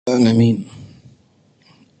العالمين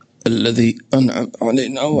الذي أنعم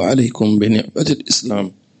علينا وعليكم بنعمة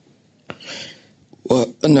الإسلام،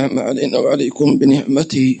 وأنعم علينا وعليكم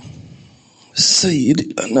بنعمة سيد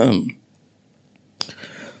الأنام،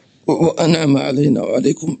 وأنعم علينا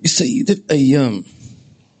وعليكم بسيد الأيام،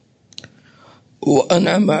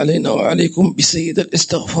 وأنعم علينا وعليكم بسيد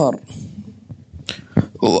الاستغفار،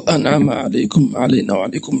 وأنعم علينا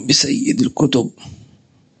وعليكم بسيد الكتب.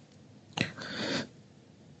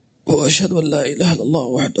 وأشهد أن لا إله إلا الله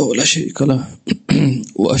وحده لا شريك له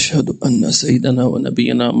وأشهد أن سيدنا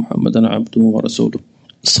ونبينا محمدا عبده ورسوله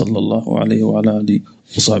صلى الله عليه وعلى آله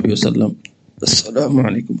وصحبه وسلم. السلام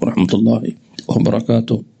عليكم ورحمة الله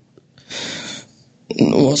وبركاته.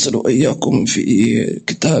 نواصل إياكم في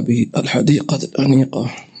كتاب الحديقة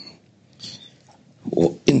الأنيقة،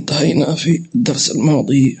 وانتهينا في الدرس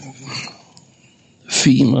الماضي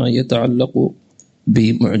فيما يتعلق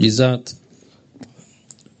بمعجزات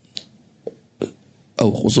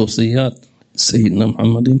أو خصوصيات سيدنا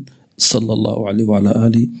محمد صلى الله عليه وعلى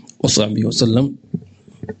آله وصحبه وسلم.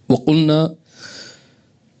 وقلنا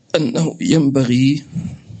أنه ينبغي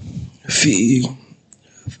في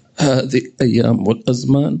هذه الأيام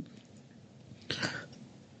والأزمان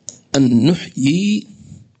أن نحيي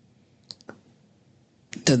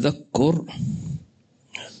تذكر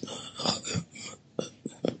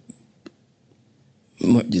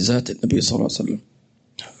معجزات النبي صلى الله عليه وسلم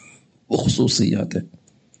وخصوصياته،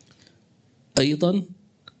 أيضا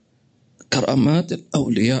كرامات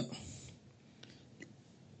الأولياء،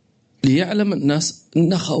 ليعلم الناس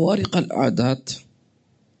أن خوارق العادات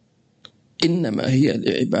إنما هي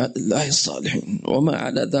لعباد الله الصالحين، وما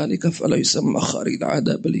على ذلك فلا يسمى خارق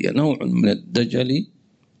العادة، بل هي نوع من الدجل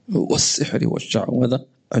والسحر والشعوذة.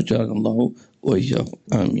 أجعلنا الله وإياكم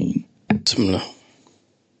آمين. بسم الله.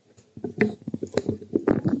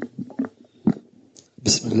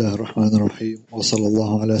 بسم الله الرحمن الرحيم، وصلى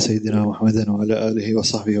الله على سيدنا محمد وعلى آله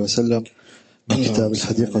وصحبه وسلم. من كتاب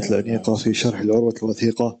الحديقة الأنيقة في شرح العروة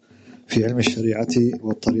الوثيقة في علم الشريعة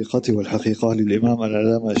والطريقة والحقيقة للإمام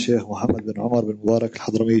العلامة الشيخ محمد بن عمر بن مبارك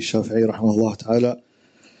الحضرمي الشافعي رحمه الله تعالى،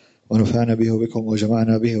 ونفعنا به وبكم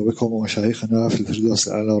وجمعنا به وبكم ومشايخنا في الفردوس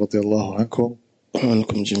الأعلى رضي الله عنكم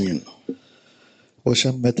وعنكم جميعا.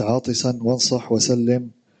 وشمت عاطسا وانصح وسلم،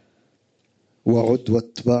 وعد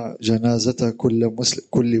واتبع جنازة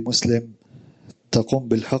كل مسلم، تقم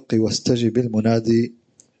بالحق واستجب المنادي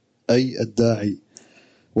أي الداعي،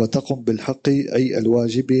 وتقم بالحق أي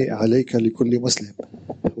الواجب عليك لكل مسلم.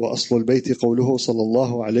 وأصل البيت قوله صلى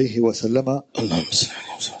الله عليه وسلم: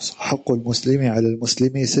 حق المسلم على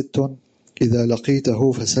المسلم 6: إذا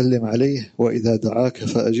لقيته فسلم عليه، وإذا دعاك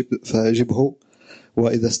فأجبه،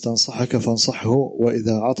 وإذا استنصحك فانصحه،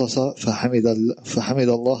 وإذا عطس فحمد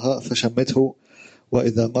الله فشمته،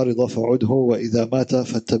 وإذا مرض فعده، وإذا مات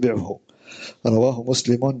فاتبعه. رواه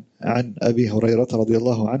مسلم عن أبي هريرة رضي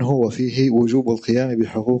الله عنه، وفيه وجوب القيام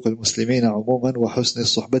بحقوق المسلمين عموما وحسن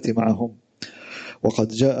الصحبة معهم. وقد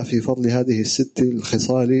جاء في فضل هذه 6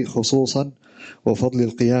 الخصال خصوصا، وفضل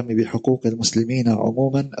القيام بحقوق المسلمين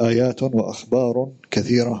عموما آيات وأخبار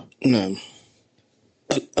كثيرة. نعم.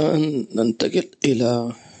 الآن ننتقل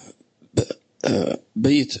إلى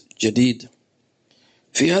بيت جديد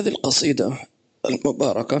في هذه القصيدة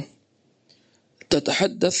المباركة.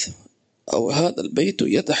 تتحدث أو هذا البيت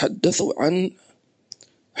يتحدث عن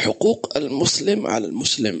حقوق المسلم على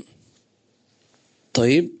المسلم.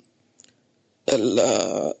 طيب،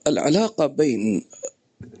 العلاقة بين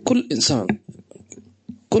كل إنسان،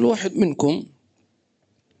 كل واحد منكم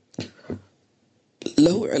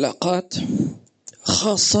له علاقات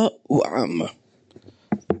خاصة وعامة.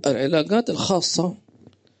 العلاقات الخاصة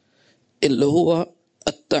اللي هو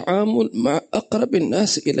التعامل مع أقرب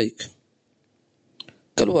الناس إليك،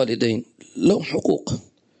 كالوالدين لهم حقوق،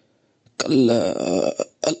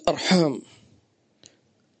 الأرحام،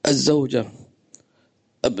 الزوجة،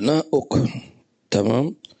 أبناؤك،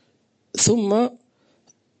 تمام، ثم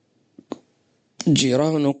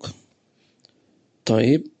جيرانك،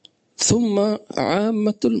 طيب، ثم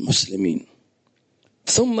عامة المسلمين،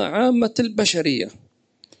 ثم عامة البشرية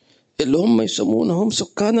اللي هم يسمونهم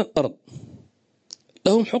سكان الأرض،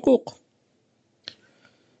 لهم حقوق.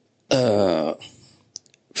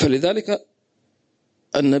 فلذلك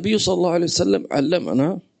النبي صلى الله عليه وسلم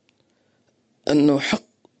علمنا أنه حق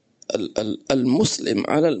المسلم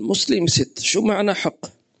على المسلم 6. شو معنى حق؟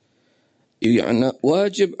 يعني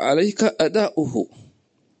واجب عليك أداؤه،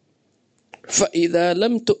 فإذا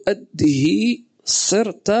لم تؤده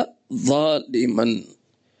صرت ظالما.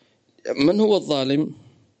 من هو الظالم؟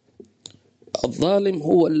 الظالم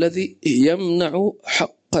هو الذي يمنع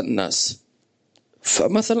حق الناس.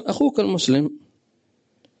 فمثلا أخوك المسلم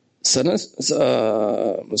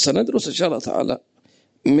سندرس إن شاء الله تعالى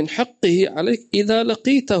من حقه عليك إذا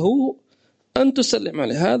لقيته أن تسلم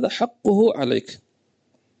عليه، هذا حقه عليك.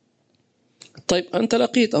 طيب أنت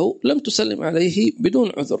لقيته لم تسلم عليه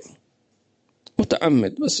بدون عذر،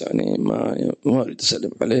 متعمد بس يعني ما يريد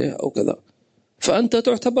تسلم عليه أو كذا، فأنت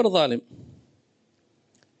تعتبر ظالم.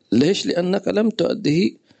 ليش؟ لأنك لم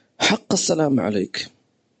تؤديه حق السلام عليك.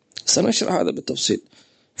 سنشرح هذا بالتفصيل.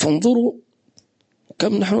 فانظروا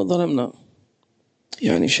كم نحن ظلمنا،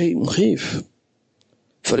 يعني شيء مخيف.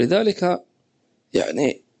 فلذلك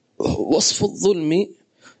يعني وصف الظلم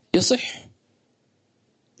يصح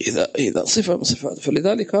إذا صفة من صفات.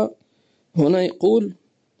 فلذلك هنا يقول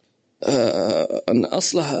أن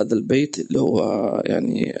أصل هذا البيت اللي هو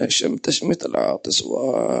يعني تشمية العاطس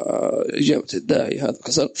وإجابة الداعي، هذا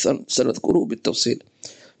سنذكره بالتفصيل.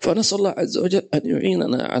 فنسأل الله عز وجل أن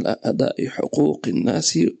يعيننا على أداء حقوق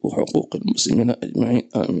الناس وحقوق المسلمين أجمعين،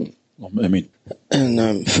 آمين. اللهم آمين.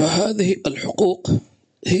 نعم. فهذه الحقوق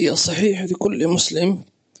هي صحيح لكل مسلم،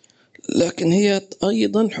 لكن هي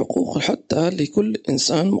أيضا حقوق حتى لكل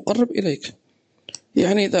إنسان مقرب إليك.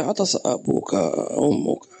 يعني إذا عطس أبوك،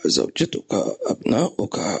 أمك، زوجتك،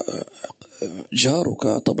 أبناؤك، جارك،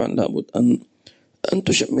 طبعا لابد أن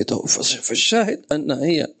تشمته. فالشاهد أن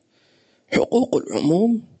هي حقوق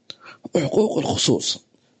العموم وحقوق الخصوص.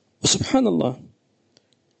 وسبحان الله،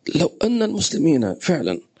 لو أن المسلمين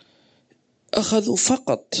فعلا أخذوا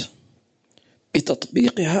فقط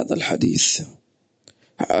بتطبيق هذا الحديث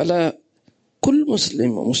على كل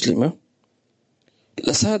مسلم ومسلمة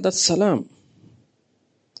لساد السلام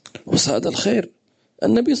وساد الخير.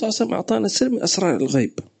 النبي صلى الله عليه وسلم أعطانا سر من أسرار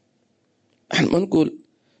الغيب. احنا ما نقول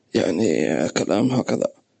يعني كلام هكذا.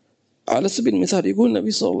 على سبيل المثال يقول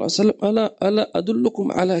النبي صلى الله عليه وسلم: ألا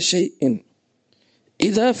أدلكم على شيء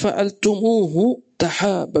إذا فعلتموه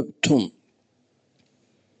تحاببتم؟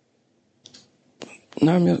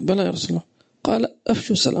 نعم بلى يا رسول الله. قال: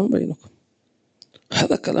 أفشوا السلام بينكم.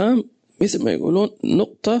 هذا كلام مثل ما يقولون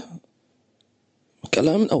نقطة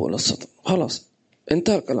كلام من أول السطر، خلاص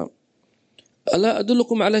انتهى الكلام. ألا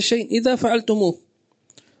أدلكم على شيء إذا فعلتموه؟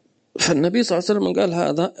 فالنبي صلى الله عليه وسلم قال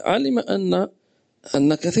هذا علم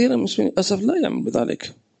أن كثير من المسلمين للأسف لا يعمل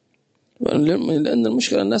بذلك. لأن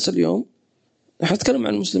المشكلة الناس اليوم، نتكلم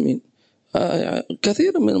عن المسلمين،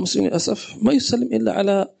 كثير من المسلمين للأسف ما يسلم إلا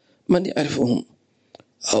على من يعرفهم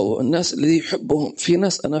أو الناس اللي يحبهم. في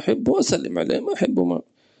ناس أنا أحبه أسلم عليه، ما أحبه ما.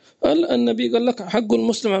 النبي قال لك حق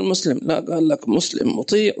المسلم على المسلم، لا قال لك مسلم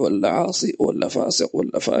مطيع ولا عاصي ولا فاسق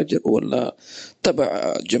ولا فاجر ولا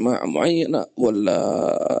تبع جماعة معينة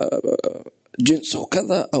ولا جنسه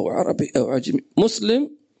كذا أو عربي أو عجمي. مسلم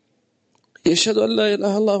يشهد أن لا إله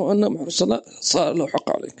إلا الله وأن محمد رسول الله صار له حق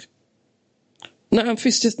عليك. نعم في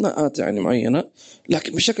استثناءات يعني معينة،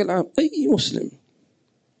 لكن بشكل عام أي مسلم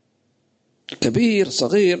كبير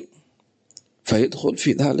صغير فيدخل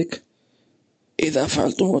في ذلك. إذا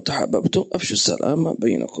فعلتم وتحاببتم أفشوا السلام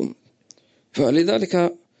بينكم.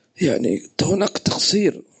 فلذلك يعني هناك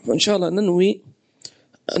تقصير، فإن شاء الله ننوي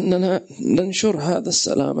أننا ننشر هذا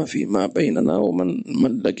السلام فيما بيننا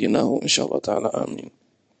ومن لقيناه إن شاء الله تعالى، آمين.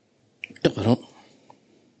 اقرأ.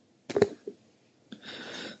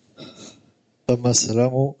 أما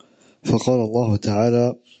السلام فقال الله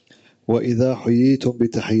تعالى: وإذا حييتم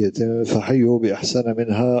بتحية فحيوا بأحسن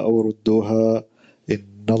منها أو ردوها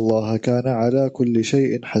إن الله كان على كل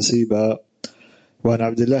شيء حسيبا. وعن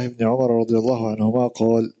عبد الله بن عمر رضي الله عنهما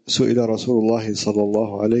قال: سئل رسول الله صلى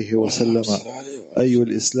الله عليه وسلم: أي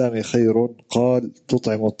الإسلام خير؟ قال: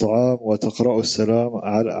 تطعم الطعام وتقرأ السلام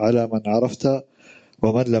على من عرفت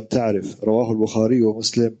ومن لم تعرف. رواه البخاري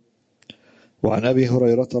ومسلم. وعن أبي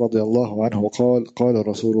هريرة رضي الله عنه قال: قال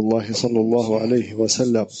رسول الله صلى الله عليه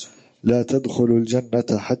وسلم: لا تدخلوا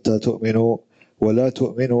الجنة حتى تؤمنوا ولا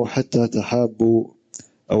تؤمنوا حتى تحابوا.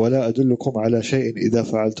 أولا أدلكم على شيء إذا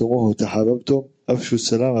فعلتموه تحاببتم؟ أفشوا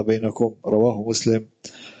السلام بينكم. رواه مسلم.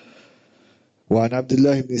 وعن عبد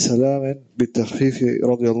الله بن سلام بالتخفيف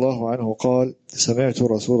رضي الله عنه قال: سمعت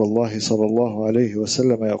رسول الله صلى الله عليه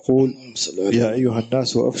وسلم يقول: يا أيها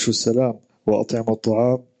الناس أفشوا السلام وأطعموا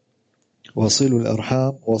الطعام وصلوا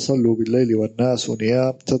الأرحام وصلوا بالليل والناس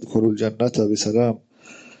نيام تدخلوا الجنة بسلام.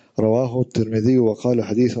 رواه الترمذي وقال: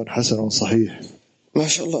 حديث حسن صحيح. ما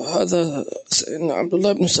شاء الله. هذا سيدنا عبد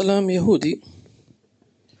الله بن سلام يهودي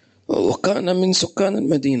وكان من سكان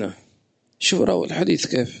المدينة. شوف راوي الحديث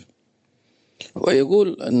كيف.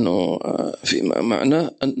 ويقول أنه في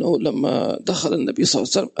معناه أنه لما دخل النبي صلى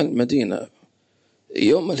الله عليه وسلم المدينة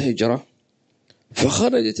يوم الهجرة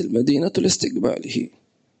فخرجت المدينة لاستقباله،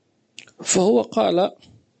 فهو قال: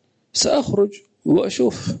 سأخرج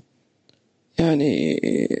وأشوف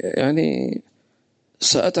يعني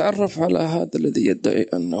سأتعرف على هذا الذي يدعي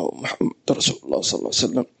أنه محمد رسول الله صلى الله عليه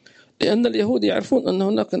وسلم، لأن اليهود يعرفون أن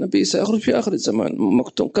هناك نبي سيخرج في آخر الزمان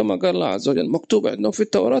مكتوب كما قال الله عز وجل، مكتوب عندهم في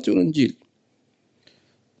التوراة والإنجيل.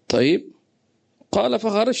 طيب، قال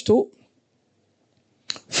فخرجت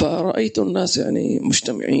فرأيت الناس يعني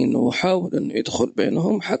مجتمعين، وحاول أن يدخل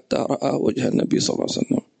بينهم حتى رأى وجه النبي صلى الله عليه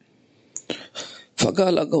وسلم،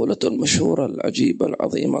 فقال قولة المشهورة العجيبة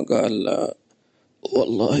العظيمة، قال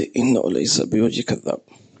والله إنه ليس بوجه كذاب.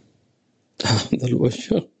 هذا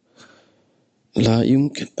الوجه لا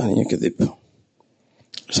يمكن أن يكذب،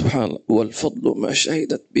 سبحان الله. والفضل ما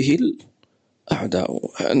شهدت به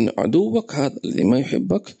الأعداء، أن عدوك هذا الذي ما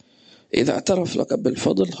يحبك إذا اعترف لك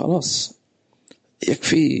بالفضل خلاص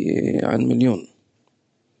يكفي عن مليون.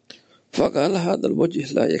 فقال هذا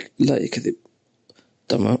الوجه لا يكذب،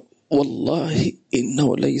 تمام، والله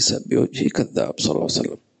إنه ليس بوجه كذاب صلى الله عليه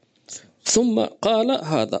وسلم. ثم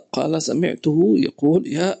قال سمعته يقول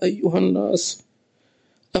يا أيها الناس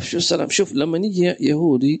أفشوا السلام. شوف لما نيجي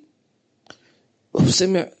يهودي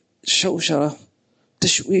وسمع شوشرة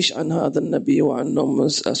تشويش عن هذا النبي وأنهم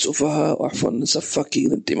سفهاء وعفوا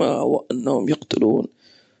سفاكين الدماء وأنهم يقتلون،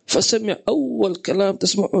 فسمع أول كلام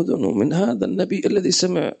تسمع أذنه من هذا النبي الذي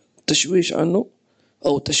سمع تشويش عنه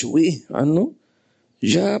أو تشويه عنه،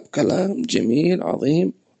 جاب كلام جميل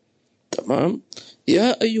عظيم، تمام.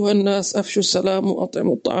 يا أيها الناس أفشوا السلام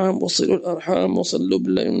وأطعموا الطعام وصلوا الأرحام وصلوا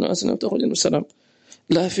بالله الناس تخرجوا السلام.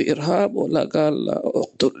 لا في إرهاب، ولا قال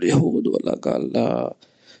اقتل اليهود، ولا قال لا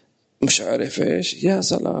مش عارف إيش. يا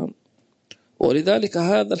سلام. ولذلك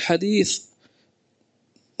هذا الحديث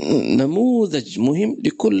نموذج مهم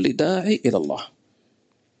لكل داعي إلى الله،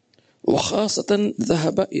 وخاصة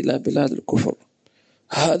ذهب إلى بلاد الكفر.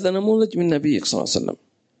 هذا نموذج من نبيك صلى الله عليه وسلم،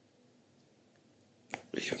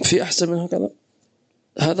 في أحسن من هكذا؟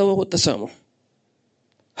 هذا هو التسامح،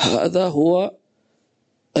 هذا هو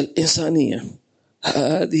الإنسانية،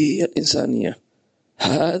 هذه هي الإنسانية،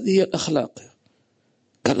 هذه الأخلاق.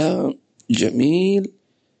 كلام جميل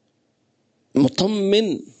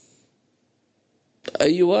مطمن.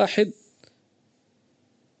 أي واحد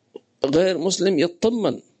غير مسلم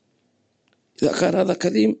يطمن إذا كان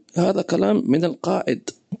هذا كلام من القائد،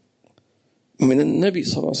 من النبي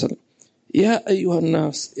صلى الله عليه وسلم. يا أيها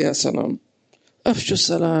الناس، يا سلام، أفشوا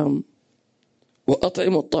السلام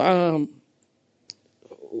وأطعموا الطعام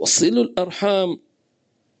وصلوا الأرحام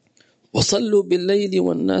وصلوا بالليل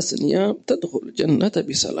والناس نيام تدخل الجنة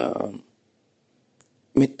بسلام.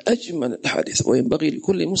 من أجمل الحديث، وينبغي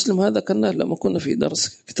لكل مسلم. هذا كنا لما كنا في درس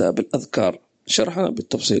كتاب الأذكار شرحنا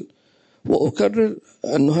بالتفصيل، وأكرر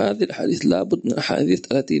أن هذه الحديث لابد من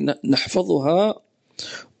الحديث التي نحفظها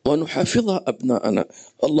ونحافظها أبناءنا.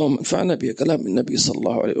 اللهم انفعنا بكلام النبي صلى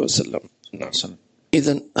الله عليه وسلم.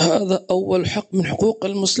 إذن هذا أول حق من حقوق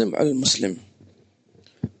المسلم على المسلم،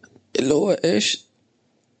 اللي هو إيش؟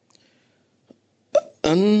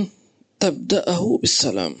 أن تبدأه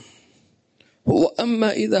بالسلام.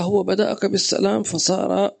 وأما إذا هو بدأك بالسلام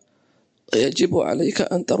فصار يجب عليك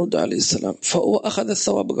أن ترد عليه السلام، فهو أخذ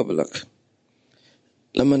الثواب قبلك.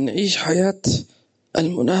 لما نعيش حياة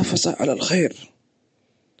المنافسة على الخير،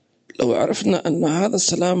 لو عرفنا أن هذا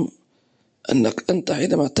السلام، أنك أنت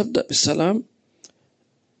حينما تبدأ بالسلام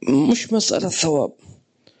مش مسألة ثواب.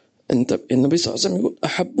 النبي صلى الله عليه وسلم يقول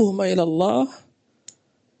أحبهما إلى الله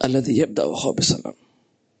الذي يبدأ أخاه بالسلام.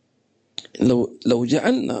 لو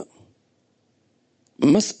جعلنا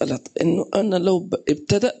مسألة إنه أنا لو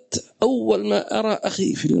ابتدأت أول ما أرى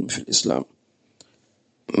أخي في الإسلام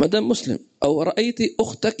مدام مسلم، أو رأيت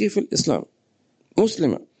أختك في الإسلام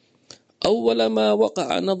مسلمة، أول ما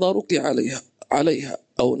وقع نظرك عليها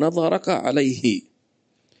أو نظرك عليه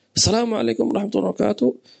السلام عليكم ورحمة الله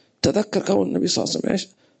وبركاته، تذكر كون النبي صلى الله عليه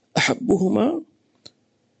وسلم أحبهما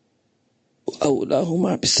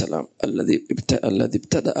وأولاهما بالسلام، الذي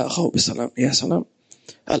ابتدأ أخاه بالسلام. يا سلام.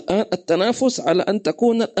 الآن التنافس على أن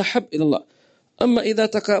تكون الأحب إلى الله. أما إذا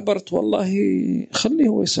تكابرت والله خليه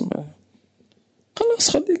هو يسمع،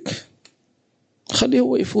 خلاص خليه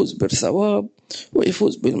هو يفوز بالثواب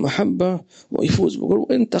ويفوز بالمحبة ويفوز بالقرب،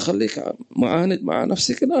 وإنت خليك معاند مع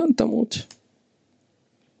نفسك لا أنت موت.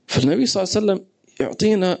 فالنبي صلى الله عليه وسلم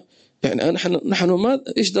يعطينا، يعني نحن ما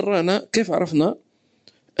إيش درانا، كيف عرفنا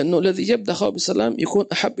أنه الذي يبدأ أخاه بالسلام يكون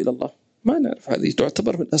أحب إلى الله؟ ما نعرف، هذه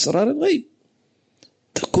تعتبر من أسرار الغيب،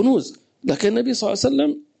 كنوز. لكن النبي صلى الله عليه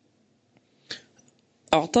وسلم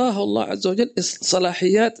أعطاه الله عز وجل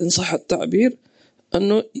صلاحيات إن صح التعبير،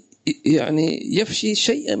 أنه يعني يفشي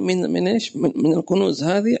شيئا من إيش، من الكنوز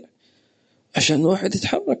هذه، عشان واحد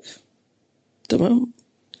يتحرك. تمام.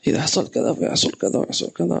 إذا حصل كذا فيحصل كذا ويحصل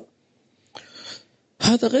كذا.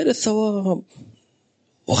 هذا غير الثواب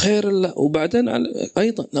وخير الله. وبعدين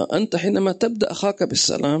أيضا أنت حينما تبدأ أخاك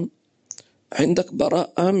بالسلام عندك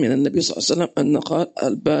براءة من النبي صلى الله عليه وسلم أن قال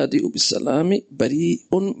البادئ بالسلام بريء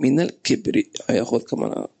من الكبر. يأخذ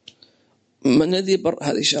كمان من الذي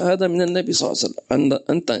هذه شهادة من النبي صلى الله عليه وسلم أن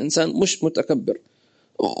أنت إنسان مش متكبر.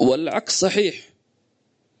 والعكس صحيح،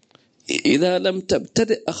 إذا لم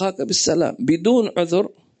تبتدئ أخاك بالسلام بدون عذر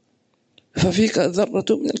ففيك ذرة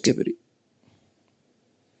من الكبر.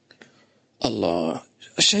 الله.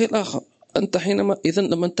 الشيء الآخر، أنت حينما إذن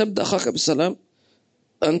لما تبدأ أخاك بالسلام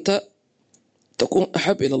أنت تكون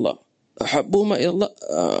أحب إلى الله، أحبهما إلى الله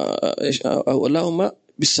أو لهما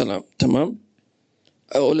بالسلام. تمام.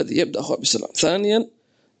 أو الذي يبدأ أخاك بالسلام. ثانيا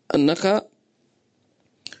أنك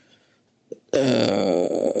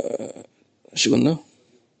شو قلنا؟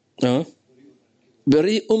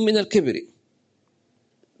 بريء من الكبر.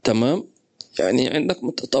 تمام. يعني عندك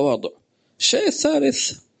تواضع. الشيء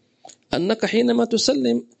الثالث أنك حينما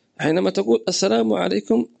تسلم، حينما تقول السلام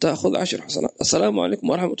عليكم تأخذ 10 حسنات، السلام عليكم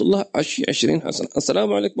ورحمة الله 20 حسنة،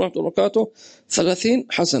 السلام عليكم ورحمة الله وبركاته 30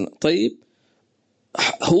 حسنة. طيب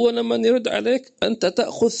هو لما يرد عليك أنت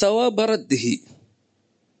تأخذ ثواب رده،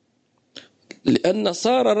 لأن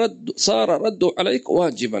صار رد عليك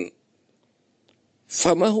واجبا.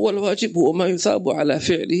 فما هو الواجب؟ هو ما يثاب على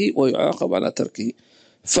فعله ويعاقب على تركه.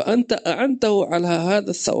 فأنت أعنته على هذا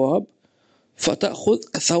الثواب فتأخذ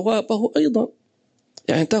ثوابه أيضا،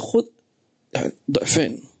 يعني تأخذ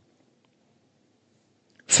ضعفين.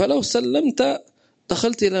 فلو سلمت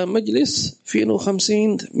دخلت إلى مجلس فيه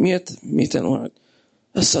 50 100 200 واحد،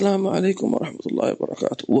 السلام عليكم ورحمة الله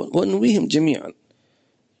وبركاته، ونويهم جميعا،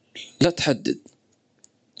 لا تحدد،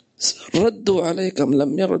 ردوا عليك أم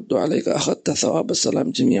لم يردوا عليك أخذت ثواب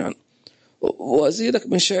السلام جميعا. وأزيدك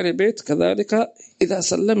من شعر بيت كذلك، إذا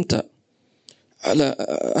سلمت على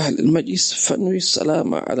أهل المجلس فنوي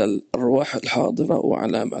السلام على الأرواح الحاضرة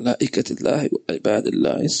وعلى ملائكة الله وعباد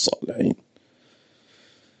الله الصالحين.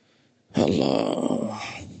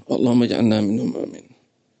 اللهم اجعلنا منهم آمين.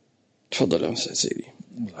 تفضل يا سيدي.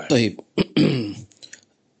 طيب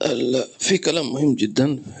في كلام مهم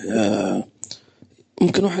جدا.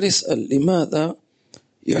 ممكن واحد يسأل لماذا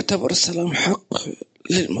يعتبر السلام حق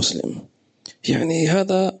للمسلم؟ يعني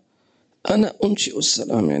هذا أنا أنشئ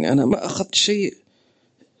السلام، يعني أنا ما أخذت شيء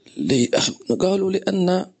قالوا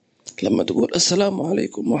لأن لما تقول السلام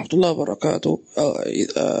عليكم ورحمة الله وبركاته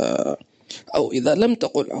أو إذا لم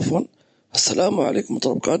تقل عفوا السلام عليكم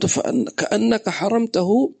ورحمة الله وبركاته فكأنك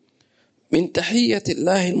حرمته من تحية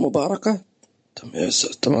الله المباركة.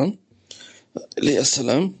 تمام.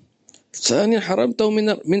 للسلام. ثانيا حرمته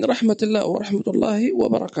من رحمة الله ورحمة الله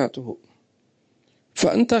وبركاته،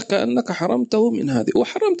 فأنت كأنك حرمته من هذه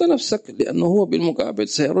وحرمت نفسك، لأنه هو بالمقابل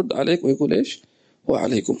سيرد عليك ويقول إيش؟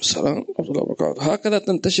 وعليكم السلام ورحمة الله وبركاته. هكذا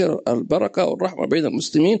تنتشر البركة والرحمة بين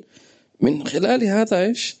المسلمين من خلال هذا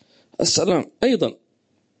إيش؟ السلام. أيضا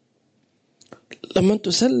لما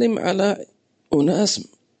تسلم على أناس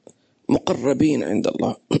مقربين عند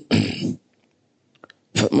الله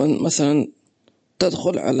فمن مثلا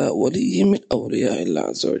تدخل على ولي من أولياء الله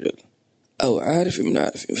عز وجل أو عارف من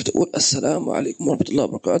عارفين فتقول السلام عليكم ورحمة الله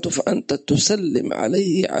وبركاته، فأنت تسلم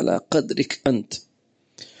عليه على قدرك أنت،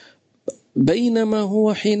 بينما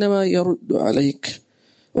هو حينما يرد عليك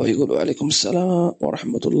ويقول عليكم السلام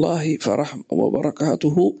ورحمة الله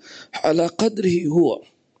وبركاته على قدره هو.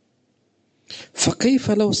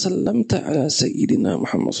 فكيف لو سلمت على سيدنا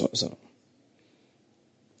محمد صلى الله عليه وسلم؟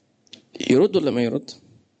 يرد ولا ما يرد؟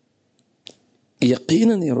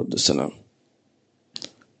 يقينا يرد السلام.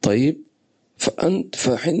 طيب فأنت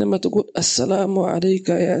فحينما تقول السلام عليك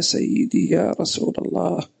يا سيدي يا رسول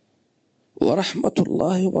الله ورحمة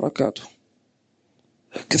الله وبركاته،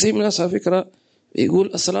 كثير من الناس على فكرة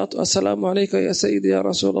يقول السلام عليك يا سيدي يا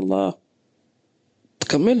رسول الله،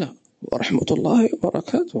 تكملها ورحمة الله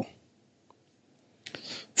وبركاته،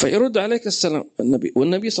 فيرد عليك السلام النبي،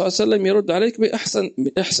 والنبي صلى الله عليه وسلم يرد عليك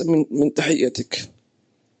بأحسن من تحيتك.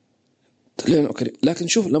 لكن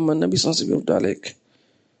شوف لما النبي صلى الله عليه وسلم يرد عليك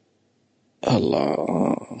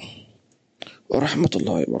الله ورحمة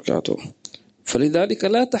الله وبركاته، فلذلك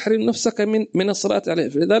لا تحرم نفسك من الصلاة عليه.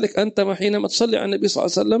 فلذلك أنت حينما تصلي على النبي صلى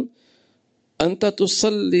الله عليه وسلم أنت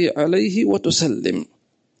تصلي عليه وتسلم.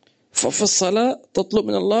 ففي الصلاة تطلب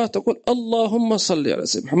من الله تقول اللهم صل على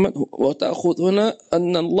سيدنا محمد، وتأخذ هنا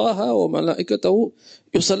أن الله وملائكته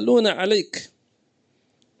يصلون عليك،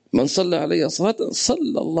 من صلى عليه صلاة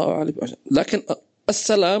صلى الله عليه وسلم. لكن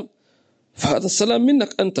السلام فهذا السلام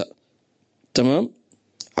منك أنت، تمام،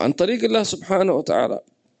 عن طريق الله سبحانه وتعالى.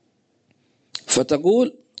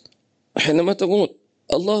 فتقول حينما تقول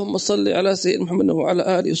اللهم صل على سيدنا محمد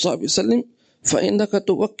وعلى آله وصحبه وسلم، فإنك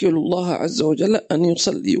توكل الله عز وجل أن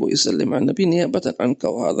يصلي ويسلم على النبي نيابة عنك،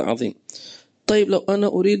 وهذا عظيم. طيب لو أنا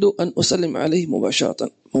أريد أن أسلم عليه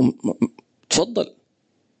مباشرة، تفضل،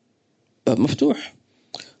 باب مفتوح.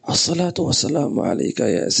 الصلاة والسلام عليك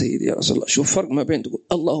يا سيدي يا رسول الله. شوف فرق ما بين تقول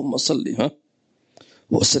اللهم صل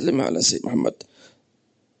وسلم على سيدنا محمد،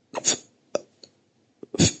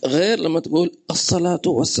 غير لما تقول الصلاة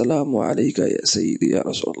والسلام عليك يا سيدي يا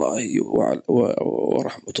رسول الله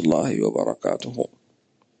ورحمة الله وبركاته.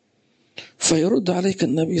 فيرد عليك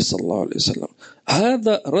النبي صلى الله عليه وسلم.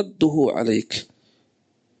 هذا رده عليك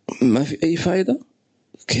ما في أي فائدة.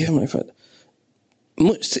 كيف ما في فائدة؟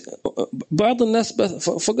 بعض الناس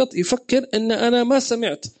فقط يفكر أن أنا ما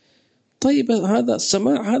سمعت. طيب هذا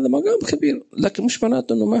السماع هذا مقام كبير، لكن مش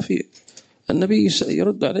معناته أنه ما في. النبي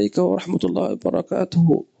يرد عليك ورحمة الله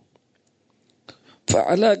وبركاته.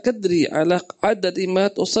 فعلى قدر على عدد ما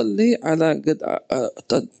تصلي على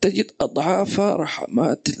قد تجد أضعاف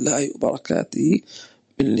رحمات الله وبركاته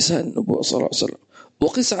من لسان النبي صلى الله عليه وسلم.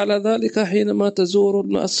 وقس على ذلك حينما تزور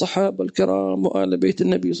الصحابة الكرام وآل بيت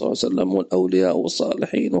النبي صلى الله عليه وسلم والأولياء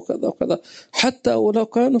والصالحين وكذا وكذا، حتى ولو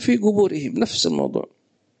كانوا في قبورهم، نفس الموضوع.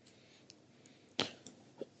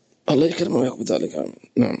 الله يكرمه ويقبل ذلك.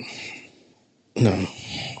 نعم.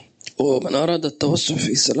 ومن أراد التوسع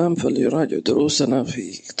في السلام فليراجع دروسنا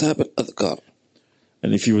في كتاب الأذكار.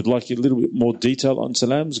 And if you would like a little bit more detail on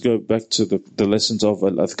salams, go back to the lessons of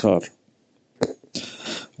الأذكار.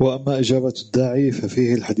 وأما إجابة الداعي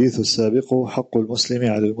ففيه الحديث السابق: حق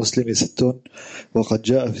المسلم على المسلم 6، وقد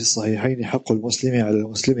جاء في الصحيحين حق المسلم على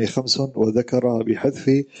المسلم 5، وذكر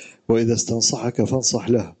بحذف وإذا استنصحك فانصح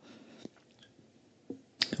له.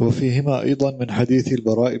 وفيهما أيضا من حديث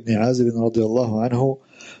البراء بن عازب رضي الله عنه: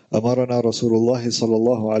 أمرنا رسول الله صلى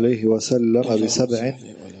الله عليه وسلم ب7: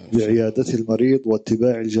 بعيادة المريض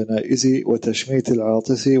واتباع الجنائز وتشميت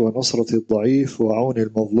العاطس ونصرة الضعيف وعون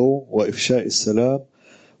المظلوم وإفشاء السلام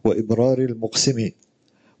وإبرار المقسم.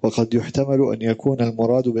 وقد يحتمل أن يكون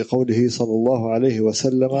المراد بقوله صلى الله عليه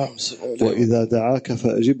وسلم: وإذا دعاك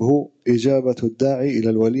فأجبه، إجابة الداعي إلى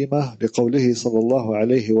الوليمة، لقوله صلى الله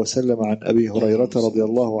عليه وسلم عن أبي هريرة رضي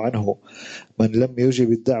الله عنه: من لم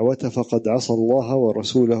يجب الدعوة فقد عصى الله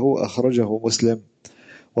ورسوله، أخرجه مسلم.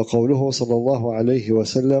 وقوله صلى الله عليه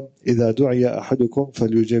وسلم: إذا دعي أحدكم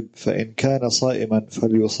فليجب، فإن كان صائما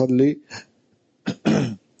فليصلي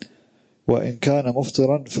وإن كان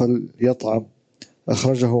مفطرا فليطعم،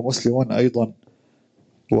 أخرجه مسلم أيضا.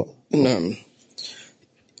 نعم.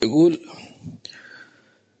 يقول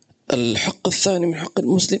الحق الثاني من حق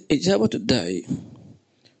المسلم إجابة الداعي.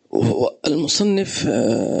 والمصنف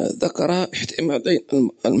ذكر احتمالين.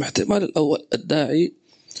 الاحتمال الأول الداعي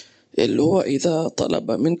اللي هو إذا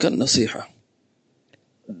طلب منك النصيحة،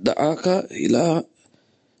 دعاك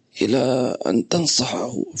إلى أن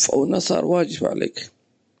تنصحه، فهو صار واجب عليك،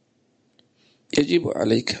 يجب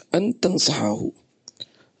عليك أن تنصحه.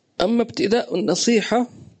 أما ابتداء النصيحة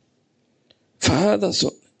فهذا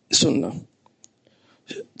سنة.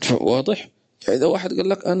 واضح؟ يعني إذا واحد قال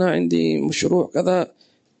لك أنا عندي مشروع كذا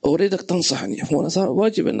أريدك تنصحني، فهو صار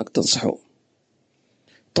واجب أنك تنصحه.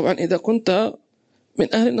 طبعا إذا كنت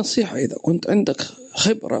من أهل النصيحة، إذا كنت عندك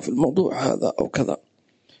خبرة في الموضوع هذا أو كذا،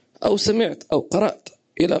 أو سمعت أو قرأت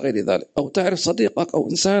إلى غير ذلك، أو تعرف صديقك أو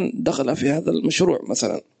إنسان دخل في هذا المشروع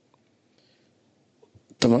مثلا،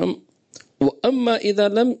 تمام. وأما إذا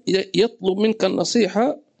لم يطلب منك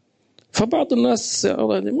النصيحة، فبعض الناس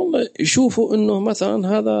والله يشوفوا إنه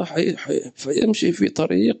مثلا هذا فيمشي في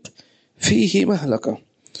طريق فيه مهلكة،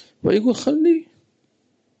 ويقول خلي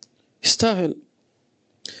يستاهل،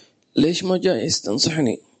 ليش ما جاء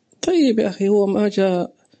يستنصحني؟ طيب يا أخي، هو ما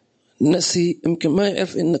جاء، نسي، يمكن ما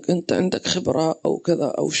يعرف إنك أنت عندك خبرة أو كذا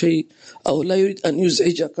أو شيء، أو لا يريد أن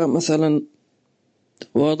يزعجك مثلا،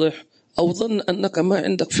 واضح، أو ظن أنك ما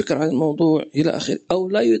عندك فكرة عن الموضوع إلى آخره، أو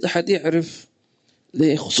لا يريد أحد يعرف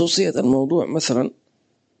لخصوصية الموضوع مثلا.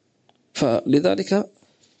 فلذلك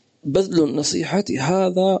بذل النصيحة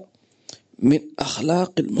هذا من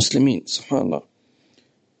أخلاق المسلمين، سبحان الله.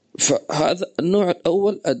 فهذا النوع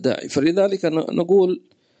الأول الداعي. فلذلك نقول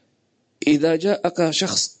إذا جاءك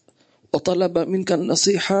شخص وطلب منك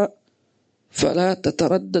النصيحة فلا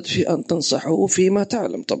تتردد في أن تنصحه فيما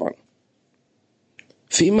تعلم، طبعا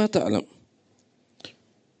فيما تعلم.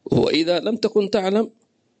 وإذا لم تكن تعلم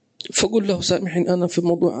فقل له سامحني، أنا في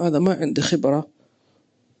الموضوع هذا ما عندي خبرة،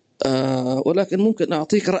 ولكن ممكن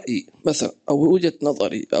أعطيك رأيي مثلا أو وجهة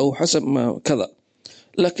نظري أو حسب ما كذا.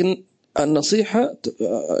 لكن النصيحة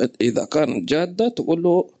إذا كانت جادة تقول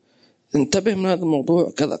له انتبه من هذا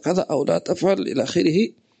الموضوع كذا كذا، أو لا تفعل إلى آخره،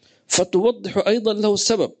 فتوضح أيضا له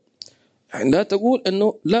السبب. يعني لا تقول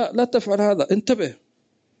أنه لا تفعل هذا، انتبه،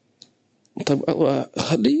 طيب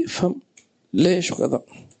خليه يفهم ليش وكذا.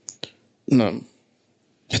 نعم.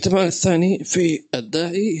 الاحتمال الثاني في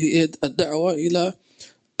الداعي هي الدعوة إلى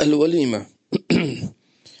الوليمة.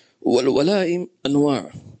 والولائم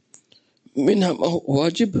أنواع، منها ما هو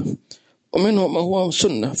واجب ومنه ما هو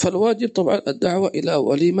سنة. فالواجب طبعا الدعوة إلى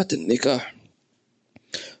وليمة النكاح،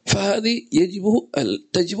 فهذه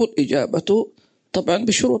تجب الإجابة طبعا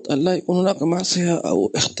بشروط أن لا يكون هناك معصية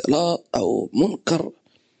أو اختلاط أو منكر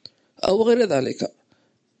أو غير ذلك.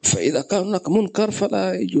 فإذا كان هناك منكر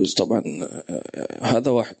فلا يجوز طبعا.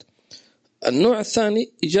 هذا واحد. النوع الثاني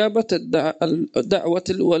إجابة دعوة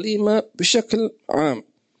الوليمة بشكل عام،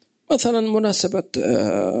 مثلا مناسبة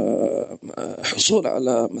حصول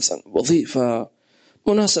على مثلا وظيفة،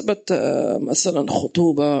 مناسبة مثلا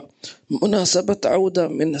خطوبة، مناسبة عودة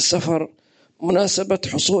من السفر، مناسبة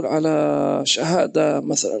حصول على شهادة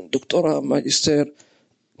مثلا دكتوراه ماجستير،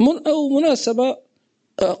 أو مناسبة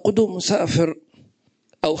قدوم مسافر،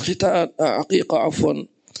 أو ختان عقيقة عفوا،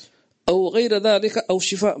 أو غير ذلك، أو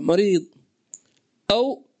شفاء مريض،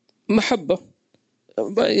 أو محبة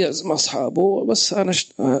بيعزم أصحابه. بس أنا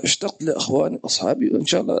اشتقت لأخواني وأصحابي وإن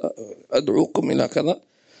شاء الله أدعوكم إلى كذا.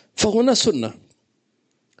 فهنا سنة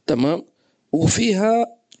تمام،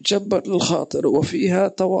 وفيها جبر الخاطر، وفيها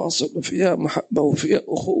تواصل، وفيها محبة، وفيها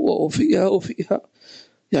أخوة، وفيها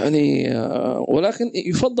يعني. ولكن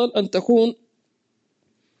يفضل أن تكون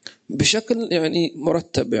بشكل يعني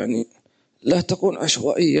مرتب، يعني لا تكون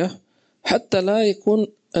عشوائية، حتى لا يكون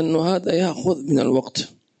أنه هذا يأخذ من الوقت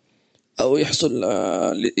أو يحصل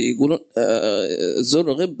يقولون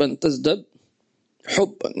زر غبا تزدد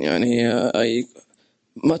حبا، يعني أي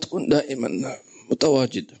ما تكون دائما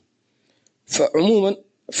متواجد. فعموما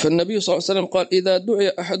فالنبي صلى الله عليه وسلم قال إذا دعي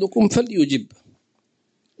أحدكم فليجب.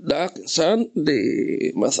 دعاك إنسان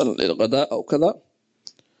مثلا للغداء أو كذا،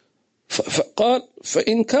 فقال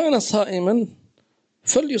فإن كان صائما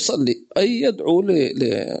فليصلي، أي يدعو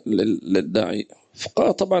للداعي.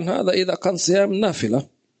 فقال طبعا هذا إذا كان صيام نافلة.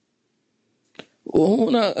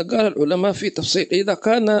 وهنا قال العلماء في تفصيل، إذا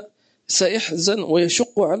كان سيحزن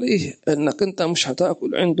ويشق عليه أنك أنت مش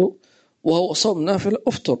هتأكل عنده وهو صوم نافلة،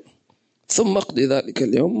 أفطر ثم اقضي ذلك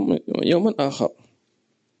اليوم يوما آخر.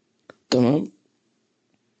 تمام.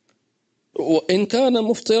 وإن كان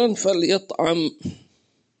مفطرا فليطعم.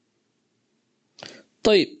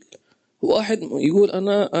 طيب واحد يقول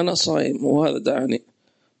أنا صائم وهذا دعني،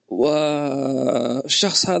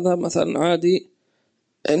 والشخص هذا مثلا عادي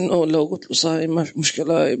إنه لو قلت له صائم ما في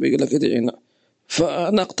مشكلة بيقول لك ادعينا.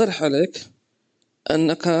 فأنا أقترح عليك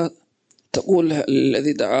أنك تقول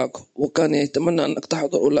الذي دعاك وكان يتمنى أنك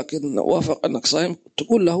تحضر ولكن وافق أنك صائم،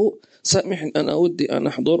 تقول له سامحني أنا ودي أن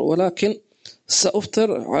أحضر ولكن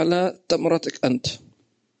سأفطر على تمرتك أنت.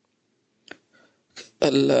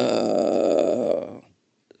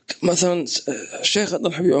 مثلا شيخنا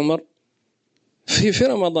الحبيب عمر في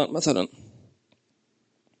رمضان مثلا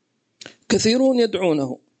كثيرون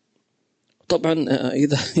يدعونه. طبعا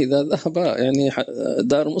إذا ذهب يعني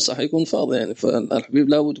دار مصح يكون فاضي، يعني فالحبيب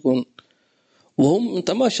لابد يكون. وهم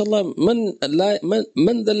أنت ما شاء الله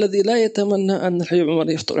من ذا الذي لا يتمنى أن الحبيب عمر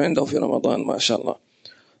يفطر عنده في رمضان ما شاء الله.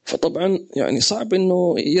 فطبعا يعني صعب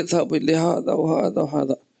إنه يذهب لهذا وهذا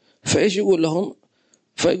وهذا. فإيش يقول لهم؟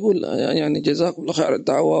 فيقول يعني جزاكم الله خير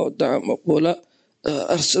الدعوة والدعوة مقبولة،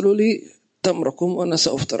 أرسلوا لي تمركم وأنا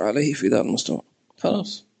سأفطر عليه في دار المستوى.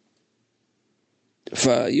 خلاص،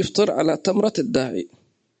 فيفطر على تمرة الداعي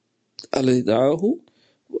الذي دعاه.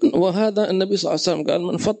 وهذا النبي صلى الله عليه وسلم قال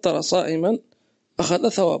من فطر صائما أخذ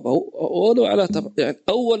ثوابه ولو على يعني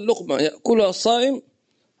أول لقمة يأكلها الصائم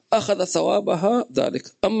أخذ ثوابها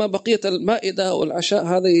ذلك. أما بقية المائدة والعشاء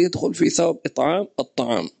هذا يدخل في ثواب إطعام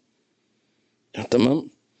الطعام. تمام.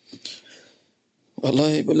 والله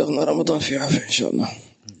يبلغنا رمضان في عافية إن شاء الله.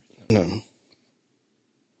 نعم.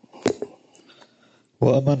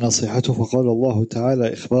 وأما النصيحة فقال الله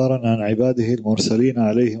تعالى إخبارا عن عباده المرسلين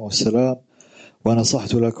عليهم السلام: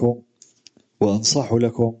 ونصحت لكم وأنصح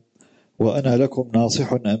لكم وأنا لكم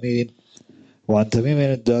ناصح أمين. وعن تميم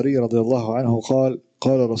الداري رضي الله عنه قال: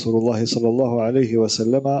 قال رسول الله صلى الله عليه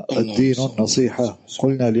وسلم: الدين النصيحة.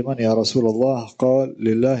 قلنا: لمن يا رسول الله؟ قال: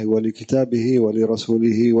 لله ولكتابه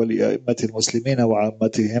ولرسوله ولأئمة المسلمين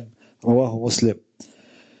وعامتهم. رواه مسلم.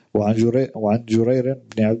 وعن جرير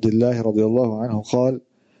بن عبد الله رضي الله عنه قال: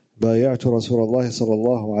 بايعت رسول الله صلى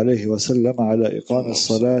الله عليه وسلم على إقام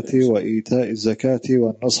الصلاة وإيتاء الزكاة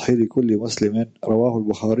والنصح لكل مسلم. رواه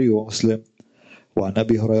البخاري ومسلم. وعن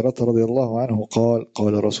أبي هريرة رضي الله عنه قال: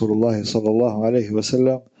 قال رسول الله صلى الله عليه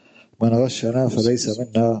وسلم: من غشنا فليس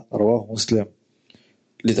منا. رواه مسلم.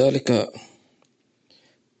 لذلك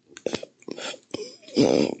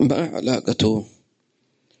ما علاقة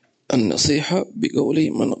النصيحة بقوله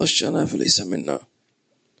من غشنا فليس منا،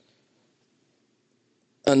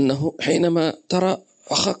 أنه حينما ترى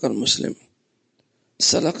أخاك المسلم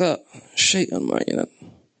سلك شيئا معينا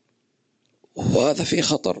وهذا فيه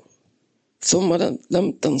خطر ثم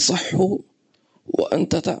لم تنصحه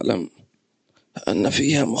وأنت تعلم أن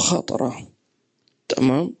فيها مخاطرة،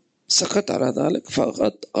 تمام، سكت على ذلك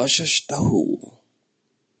فقد غششته،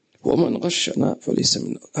 ومن غشنا فليس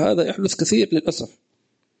منا. هذا يحدث كثير للأسف.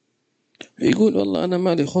 يقول والله أنا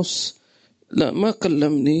مالي خص، لا ما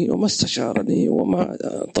كلمني وما استشارني وما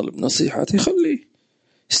طلب نصيحتي، خليه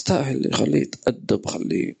يستاهل، خليه يتأدب،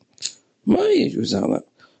 خليه، ما يجوز هذا.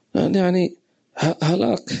 يعني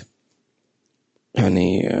هلاك،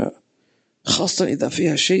 يعني خاصة إذا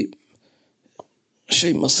فيها شيء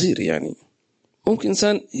مصيري. يعني ممكن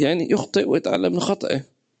إنسان يعني يخطئ ويتعلم من خطئه،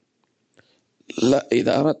 لا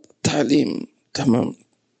إذا أردت تعليم تمام،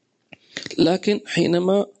 لكن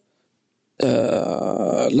حينما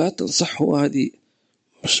لا تنصحه هذه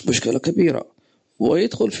مشكلة كبيرة.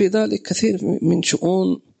 ويدخل في ذلك كثير من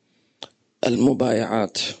شؤون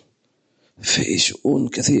المبايعات، في شؤون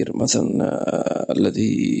كثير، مثلا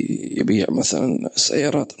الذي يبيع مثلا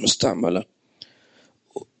سيارات مستعملة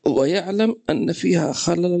ويعلم أن فيها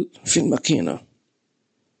خلل في الماكينة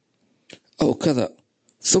أو كذا،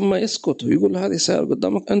 ثم يسكت ويقول هذه سيارة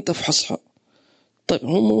قدامك أنت افحصها. طيب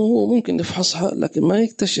هو ممكن يفحصها لكن ما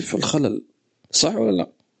يكتشف الخلل، صح ولا لا؟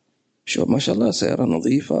 شوف ما شاء الله سيارة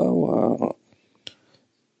نظيفة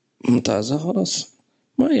وممتازة، خلاص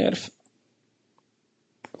ما يعرف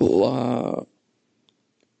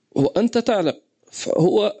وأنت تعلم.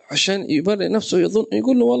 فهو عشان يبرئ نفسه يظن،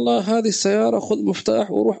 يقول له والله هذه السيارة خذ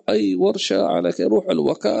مفتاح وروح أي ورشة، على روح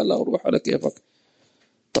الوكالة وروح على كيفك.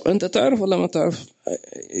 طب أنت تعرف ولا ما تعرف؟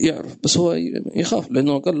 يعرف، بس هو يخاف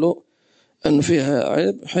لأنه قال له أنه فيها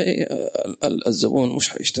عيب، الزبون مش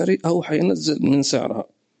حيشتري أو حينزل من سعرها.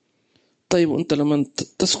 طيب وأنت لما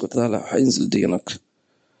تسكت ذلك حينزل دينك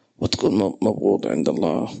وتكون مبغوض عند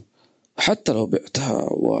الله حتى لو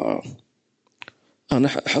بعتها. أنا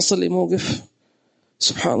حصل لي موقف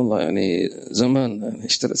سبحان الله، يعني زمان يعني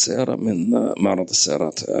اشتريت سيارة من معرض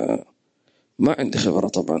السيارات، ما عندي خبرة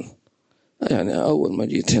طبعا، يعني أول ما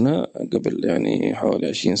جيت هنا قبل يعني حوالي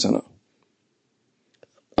 20 سنة،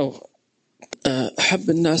 أو أحب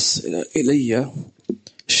الناس إلي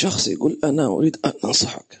الشخص يقول أنا أريد أن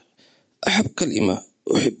أنصحك. أحب كلمة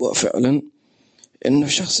أحبها فعلا، إنه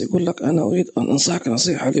شخص يقول لك أنا أريد أن أنصحك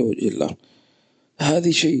نصيحة لوجه الله.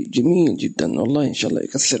 هذه شيء جميل جدا والله، إن شاء الله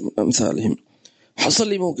يكثر من أمثالهم. حصل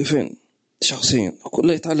لي موقفين شخصين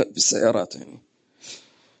كله يتعلق بالسيارات يعني.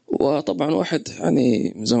 وطبعا واحد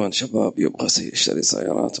يعني من زمان شباب يبغى يشتري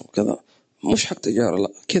سيارات وكذا، مش حق تجارة،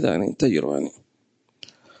 لا كذا يعني تجربة يعني.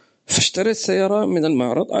 فاشتريت سيارة من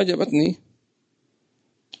المعرض عجبتني،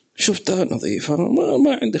 شفتها نظيفة،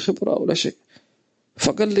 ما عندي خبرة ولا شيء.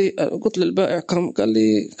 فقال لي، قلت للبائع كم؟ قال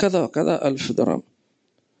لي كذا كذا 1000 درهم.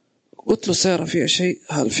 قلت له السيارة فيها شيء؟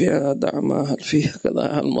 هل فيها دعمة؟ هل فيها كذا؟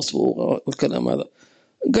 هل مصبوغة؟ والكلام هذا.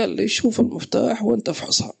 قال لي شوف المفتاح وانت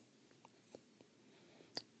افحصها.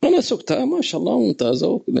 أنا سكتها ما شاء الله ممتازة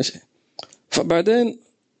وكل شيء. فبعدين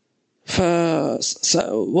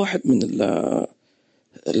واحد من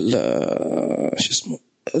شو اسمه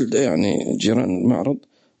يعني جيران المعرض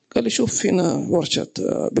قال لي شوف فينا ورشة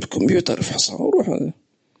بالكمبيوتر افحصها وروح.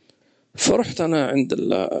 فرحت أنا عند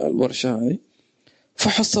الورشة هذه،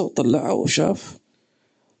 فحصها وطلعها وشاف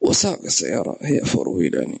وساق السيارة، هي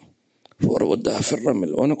فورويل يعني، ودها في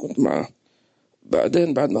الرمل وأنا كنت معه.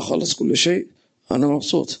 بعدين بعد ما خلص كل شيء أنا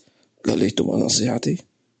مبسوط. قال لي تبغى نصيحتي؟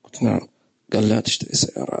 قلت نعم. قال لا تشتري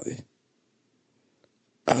السيارة هذه.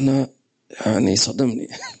 أنا يعني صدمني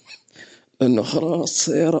لأنه خلاص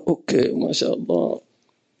سيارة أوكي ما شاء الله.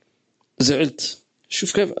 زعلت.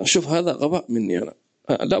 شوف كيف، شوف هذا غباء مني أنا.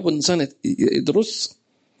 لابد الإنسان يدرس.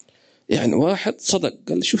 يعني واحد صدق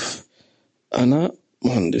قال لي شوف أنا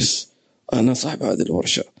مهندس، أنا صاحب هذه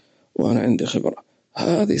الورشة وأنا عندي خبرة،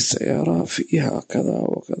 هذه السيارة فيها كذا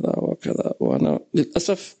وكذا وكذا. وأنا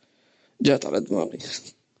للأسف جات على دماغي.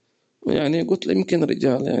 يعني قلت له يمكن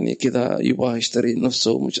رجال يعني كذا يبغى يشتري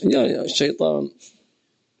نفسه، مش يا الشيطان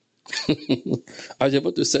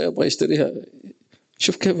عجبته السيارة يبغى يشتريها.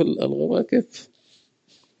 شوف كيف الغباء كيف.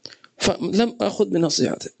 فلم أخذ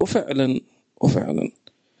بنصيحته وفعلا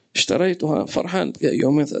اشتريتها فرحان.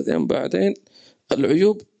 يومين 3 أيام بعدين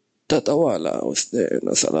العيوب تتوالى، 2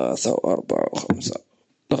 و3 و4 و5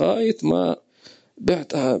 لغاية ما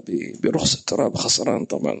بعتها برخص التراب، خسران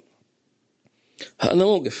طبعا. هذا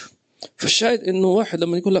موقف. فالشاهد إنه واحد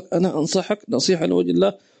لما يقول لك أنا أنصحك نصيحة لوجه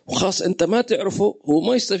الله، وخاص أنت ما تعرفه، هو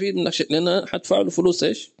ما يستفيد منك شيء، لأن حدفع له فلوس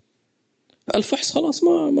إيش؟ الفحص خلاص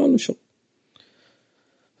ما له شغل.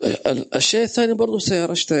 الشيء الثاني برضو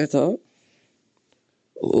سيارة اشتريتها،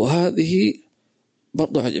 وهذه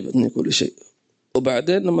برضو عجبتني كل شيء،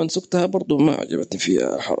 وبعدين لما سقتها برضو ما عجبتني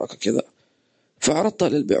فيها حركة كذا، فعرضتها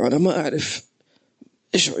للبيع وأنا ما أعرف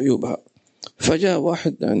إيش عيوبها. فجاء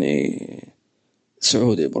واحد يعني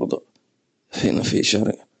سعودي برضو هنا في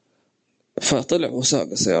شارع، فطلع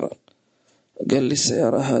وساق السيارة، قال لي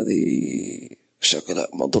السيارة هذه شكلها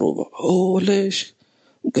مضروبة. أوه ليش؟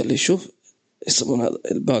 قال لي شوف يسمون هذا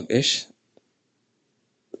الباق إيش؟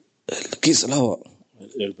 الكيس الهواء،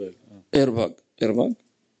 إيرباق.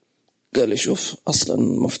 قال لي شوف أصلا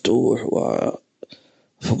مفتوح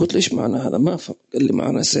فقلت ليش معنى هذا؟ ما فهم. قال لي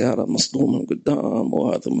معنى السيارة مصدومة من قدام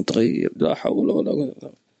وهذا متغير. لا حول ولا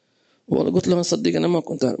قوة. ولا قلت له صدق أنا ما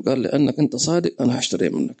كنت أعرف. قال لي أنك أنت صادق أنا هشتري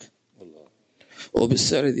منك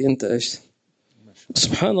وبالسعر دي أنت إيش.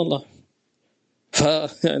 سبحان الله.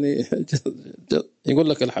 فيعني يقول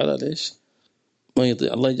لك الحلال إيش ما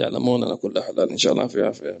يضيع. الله يجعل أموننا كل حلال إن شاء الله في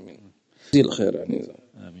عافية. آمين. دي الخير يعني.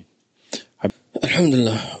 آمين. الحمد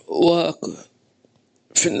لله. وفي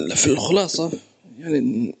الخلاصة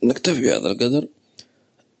يعني نكتفي بهذا القدر،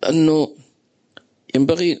 أنه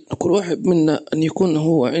ينبغي كل واحد منا أن يكون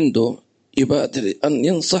هو عنده يبادر أن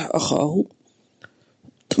ينصح أخاه،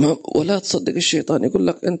 تمام، ولا تصدق الشيطان يقول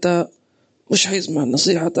لك أنت مش حيسمع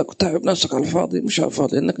نصيحتك وتعب نفسك على الفاضي، مش على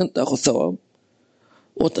الفاضي، لأنك أنت أخذ ثواب،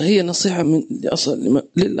 وهي نصيحة من أصل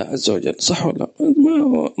لله عز وجل، صح ولا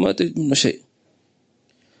ما تجد منه شيء.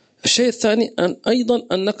 الشيء الثاني أن أيضا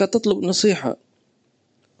أنك تطلب نصيحة،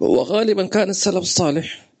 وغالبا كان السلف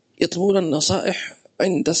الصالح يطلبون النصائح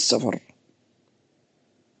عند السفر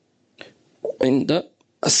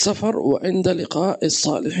وعند لقاء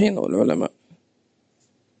الصالحين والعلماء.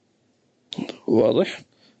 واضح؟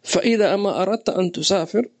 فإذا ما أردت أن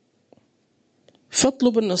تسافر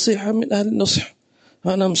فاطلب النصيحة من أهل النصح.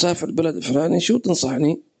 أنا مسافر بلد فلاني، شو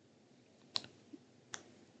تنصحني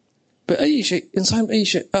بأي شيء؟ انصحني بأي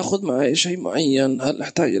شيء. أخذ معي شيء معين، هل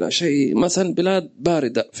أحتاج إلى شيء؟ مثلا بلاد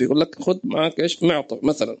باردة فيقول لك خذ معك إيش معطف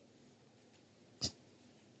مثلا،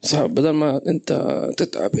 صح، بدل ما أنت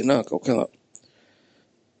تتعب هناك وكذا.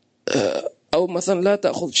 أو مثلا لا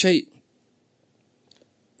تأخذ شيء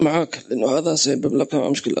معك لأنه هذا سيسبب لك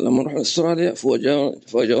مشكلة. لما نروح أستراليا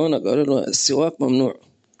فوجئونا قالوا له السواك ممنوع،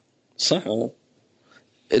 صح،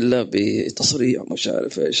 إلا بتصريح مش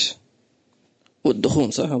عارف إيش،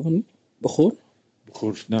 والدخون، صح، أظن بخور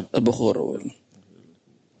نعم، البخور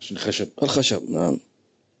عشان الخشب، نعم.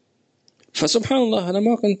 فسبحان الله أنا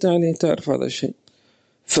ما كنت يعني تعرف هذا الشيء.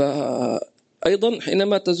 فأيضا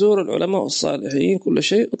حينما تزور العلماء الصالحين كل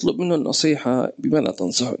شيء اطلب منه النصيحة بما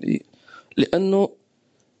تنصح لي، لأنه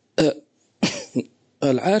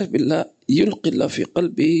العارف بالله يلقي الله في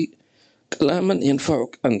قلبه كلاما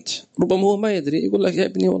ينفعك أنت، ربما هو ما يدري، يقول لك يا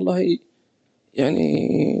ابني والله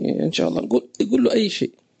يعني إن شاء الله يقول له أي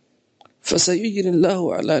شيء، فسيجري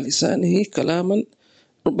الله على لسانه كلاما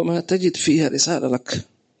ربما تجد فيها رسالة لك.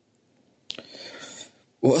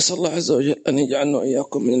 وأسأل الله عز وجل أن يجعلنا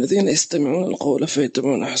وإياكم من الذين يستمعون القول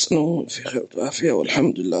فيتبعون أحسنه في خير وعافية،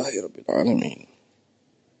 والحمد لله رب العالمين.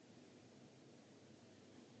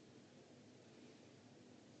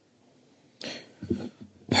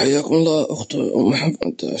 حياكم الله أخت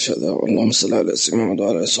محمد شذا، اللهم صل على سيدنا محمد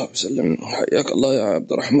وعلى آله وصحبه وسلم. حياك الله يا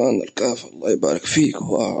عبد الرحمن الكاف، الله يبارك فيك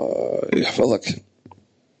ويحفظك.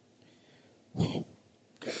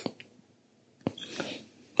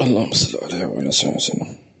 اللهم صل عليه وعلى آله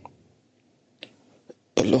وسلم.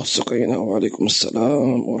 الله سقينا. وعليكم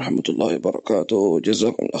السلام ورحمة الله وبركاته.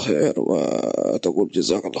 جزاكم الله خير. وتقول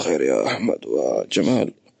جزاك الله خير يا أحمد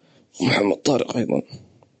وجمال ومحمد طارق أيضا.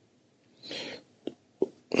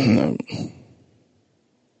 نعم.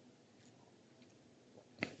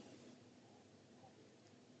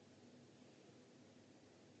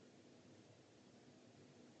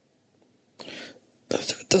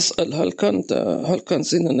 تسأل هل كان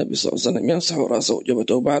سيدنا النبي صلى الله عليه وسلم يمسح رأسه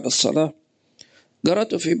وجبهته بعد الصلاة؟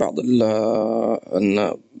 قرأت في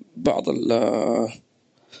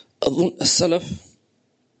أظن السلف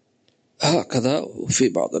هكذا، وفي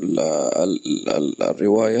بعض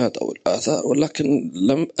الروايات أو الآثار، ولكن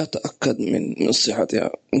لم أتأكد من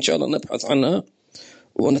صحتها. إن شاء الله نبحث عنها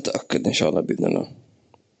ونتأكد إن شاء الله بإذن الله.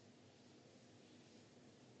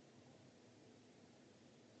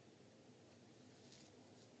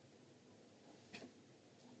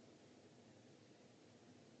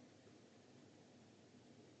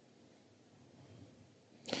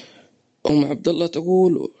 أم عبد الله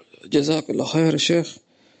تقول جزاك الله خير شيخ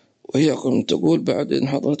وإياكم. تقول بعد إن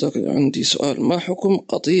حضرتك عندي سؤال، ما حكم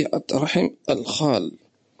قطيعة رحم الخال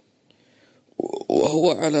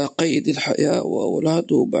وهو على قيد الحياة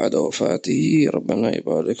وأولاده بعد وفاته، ربنا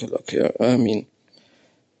يبارك لك يا آمين.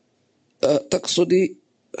 تقصدي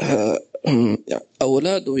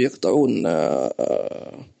أولاده يقطعون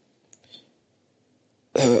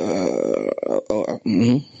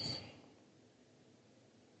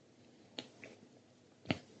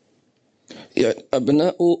يعني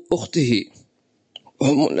أبناء أخته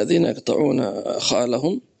هم الذين يقطعون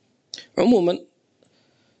خالهم. عموما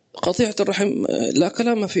قطيعة الرحم لا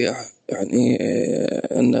كلام فيها، يعني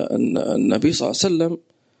أن النبي صلى الله عليه وسلم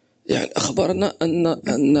يعني أخبرنا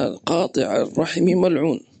أن قاطع الرحم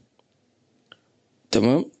ملعون.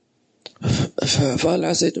 تمام. فهل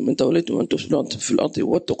عسيتم إن توليتم أن تفسدوا في الأرض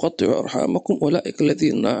وتقطعوا أرحامكم أولئك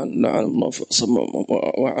الذين لعنهم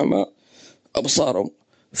وعمى أبصارهم.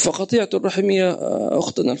 فقطيعة الرحم يا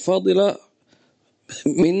أختنا الفاضلة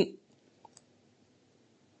من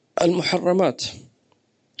المحرمات،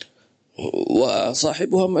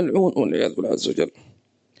 وصاحبها ملعون والعياذ بالله عز وجل.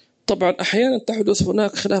 طبعا أحيانا تحدث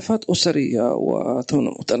هناك خلافات أسرية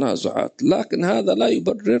وتنازعات، لكن هذا لا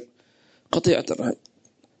يبرر قطيعة الرحم.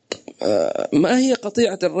 ما هي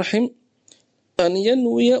قطيعة الرحم؟ أن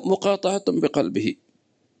ينوي مقاطعة بقلبه.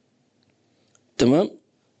 تمام.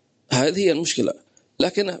 هذه هي المشكلة.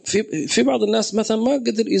 لكن في بعض الناس مثلا ما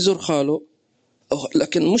قدر يزور خاله،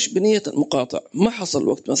 لكن مش بنية المقاطع، ما حصل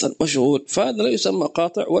وقت مثلا مشغول، فهذا لا يسمى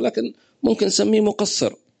قاطع، ولكن ممكن نسميه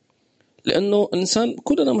مقصر، لأنه الإنسان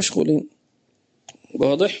كلنا مشغولين.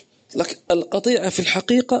 واضح؟ لكن القطيعة في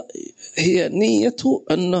الحقيقة هي نيته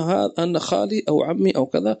أن خالي أو عمي أو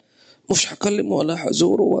كذا مش حكلمه ولا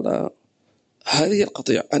حزوره ولا. هذه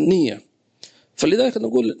القطيعة النية. فلذلك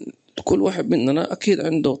نقول كل واحد مننا أكيد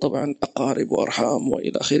عنده طبعا أقارب وأرحام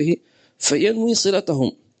وإلى آخره، فينوي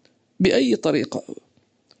صلتهم بأي طريقة،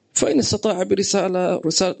 فإن استطاع برسالة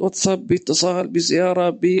واتساب، باتصال، بزيارة،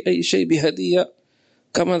 بأي شيء، بهدية،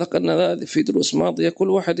 كما ذكرنا ذلك في دروس ماضية. كل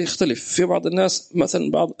واحد يختلف. في بعض الناس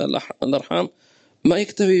مثلا بعض الأرحام ما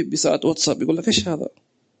يكتفي بساعة واتساب، يقول لك إيش هذا،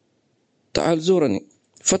 تعال زورني،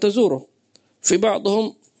 فتزوره. في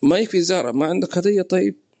بعضهم ما يكفي زيارة، ما عندك هدية،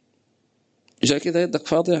 طيب جاي كذا يدك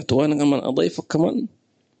فاضية، وانا كمان أضيفك كمان.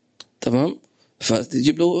 تمام.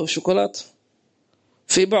 فتجيب له شوكولات.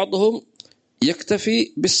 في بعضهم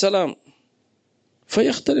يكتفي بالسلام،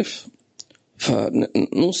 فيختلف.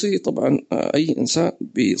 فنوصي طبعا أي إنسان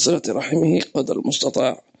بصلة رحمه قدر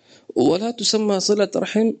المستطاع، ولا تسمى صلة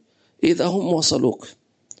رحم إذا هم وصلوك.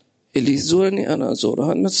 اللي يزورني أنا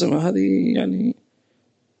أزورها، نسمى هذه يعني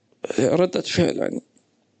ردة فعل يعني.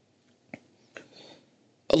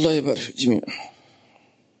 الله يبارك في الجميع.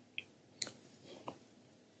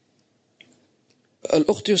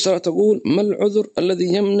 الأخت يسرى تقول: ما العذر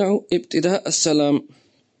الذي يمنع ابتداء السلام؟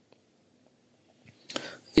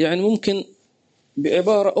 يعني ممكن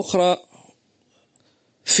بعبارة أخرى،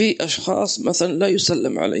 في أشخاص مثلا لا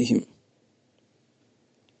يسلم عليهم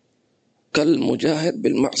كالمجاهر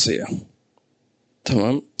بالمعصية،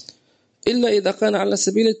 تمام، إلا إذا كان على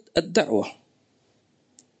سبيل الدعوة،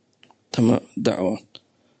 تمام، دعوة،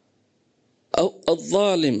 أو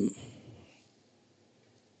الظالم،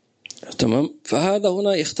 تمام. فهذا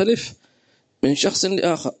هنا يختلف من شخص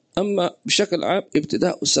لآخر. أما بشكل عام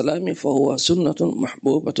ابتداء السلام فهو سنة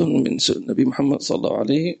محبوبة من النبي محمد صلى الله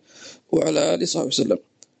عليه وعلى آله وصحبه وسلم.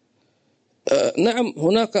 نعم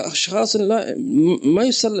هناك أشخاص لا ما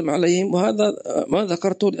يسلم عليهم، وهذا ما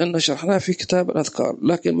ذكرته لأن شرحناه في كتاب الأذكار.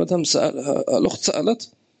 لكن مدام الأخت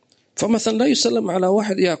سألت، فمثلا لا يسلم على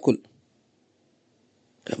واحد يأكل،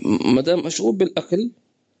 مدام مشغول بالأكل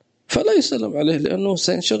فلا يسلم عليه لأنه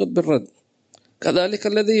سينشغل بالرد. كذلك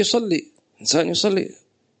الذي يصلي، إنسان يصلي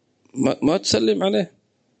ما تسلم عليه.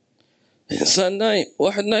 إنسان نايم،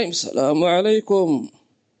 واحد نايم، السلام عليكم،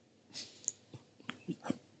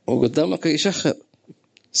 وقدامك يشخر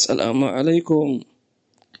السلام عليكم،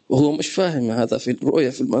 وهو مش فاهم هذا في الرؤية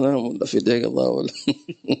في المنام ولا في اليقظة ولا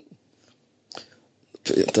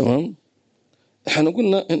تمام. احنا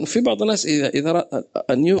قلنا إن في بعض الناس إذا رأى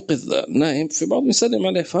أن يوقظ نائم، في بعض يسلم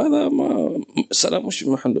عليه، فهذا ما سلام مش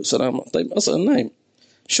محله سلام. طيب أصلا نايم،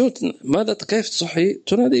 شو ماذا كيف تصحي؟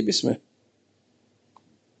 تنادي باسمه.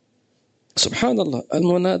 سبحان الله،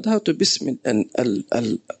 المناداة باسم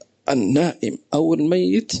النائم أو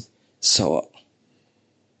الميت سواء.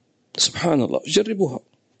 سبحان الله، جربوها.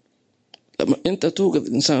 لما أنت توقظ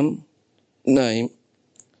إنسان نايم،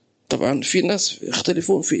 طبعا في ناس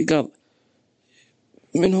يختلفون في إيقاظ،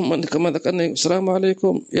 منهم من كما ذكرنا السلام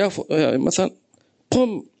عليكم يا مثلا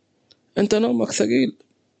قم أنت نومك ثقيل،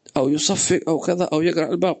 أو يصفق أو كذا، أو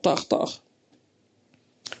يقرأ الباب طاخ طاخ،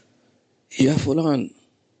 يا فلان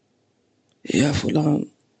يا فلان،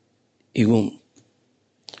 يقوم.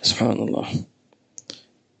 سبحان الله.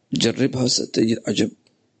 جربها ستجد عجب.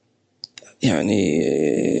 يعني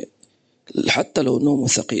حتى لو نومه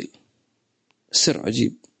ثقيل سر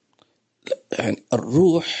عجيب. يعني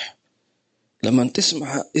الروح لما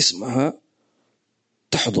اسمها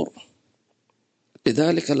تحضر.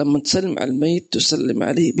 لذلك لما تسلم على الميت تسلم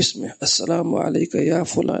عليه باسمه: السلام عليك يا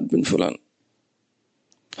فلان بن فلان.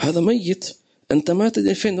 هذا ميت، أنت ما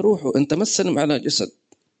تدري فين روحه، أنت ما تسلم على جسد.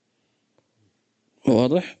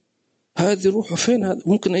 واضح؟ هذه روحه فين؟ هذا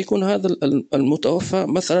ممكن يكون هذا المتوفى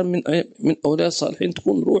مثلا من أولياء الصالحين،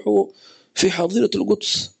 تكون روحه في حظيرة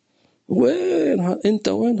القدس. وين أنت؟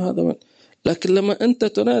 وين هذا؟ وين؟ لكن لما أنت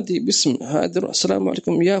تنادي باسم هذا: السلام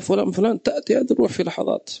عليكم يا فلان فلان، تأتي هذه الروح في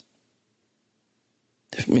لحظات.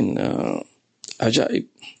 من عجائب.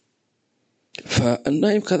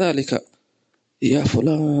 فالنائم كذلك: يا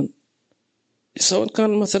فلان، سواء كان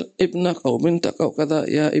مثلا ابنك أو بنتك أو كذا: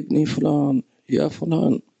 يا ابني فلان، يا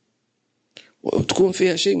فلان. وتكون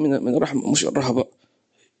فيها شيء من الرحمة، مش الرهبة.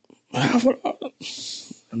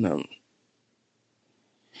 نعم،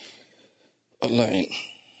 الله يعين.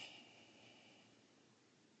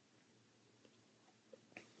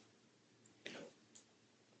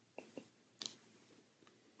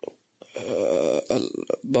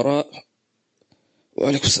 البراء،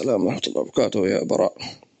 وعليكم السلام ورحمة الله وبركاته يا براء.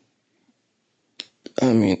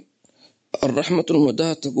 آمين. الرحمة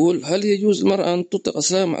المداة تقول: هل يجوز المرأة أن تطلق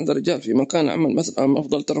السلام عند الرجال في مكان عمل مثلا أم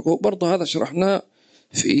أفضل تركه؟ برضه هذا شرحناه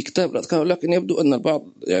في كتاب الأذكار، لكن يبدو أن البعض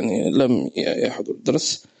يعني لم يحضر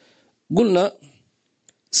الدرس. قلنا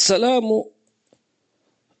سلام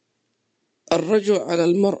الرجل على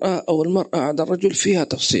المرأة أو المرأة على الرجل فيها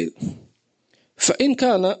تفصيل. فإن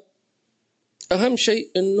كان أهم شيء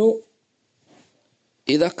أنه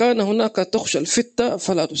إذا كان هناك تخشى الفتنة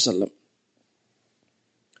فلا تسلم.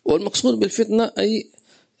 والمقصود بالفتنة أي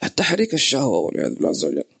تحريك الشهوة والعياذ بالله عز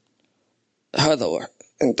وجل. هذا واحد،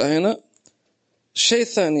 انتهينا. الشيء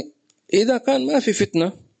الثاني: إذا كان ما في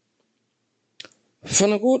فتنة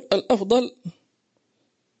فنقول الأفضل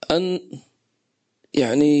أن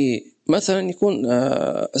يعني مثلا يكون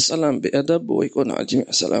السلام بأدب، ويكون على الجميع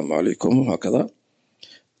السلام عليكم، وهكذا،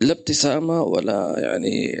 لا ابتسامة ولا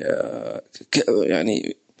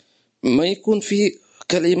يعني ما يكون في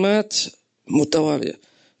كلمات متوالية: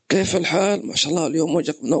 كيف الحال؟ ما شاء الله اليوم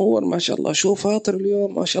وجهك منور، ما شاء الله شو فاطر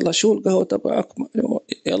اليوم، ما شاء الله شو القهوة تبعك،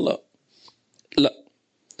 يلا. لا،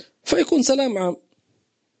 فيكون سلام عام: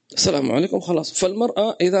 السلام عليكم، خلاص.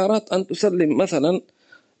 فالمرأة إذا أردت أن تسلم مثلا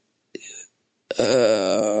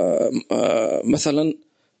مثلا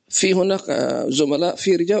في هناك زملاء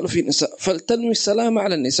في رجال وفي نساء، فلتنوي السلام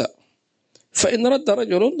على النساء، فإن رد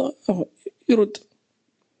رجل يرد،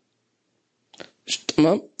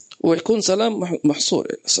 تمام، ويكون سلام محصور: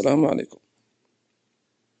 السلام عليكم.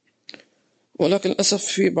 ولكن للأسف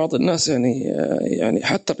في بعض الناس يعني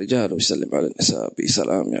حتى الرجال يسلم على النساء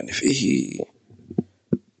بسلام، يعني فيه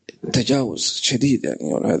تجاوز شديد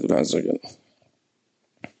يعني، والعياذ بالله عز وجل.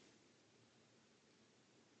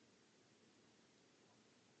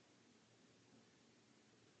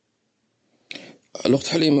 الأخت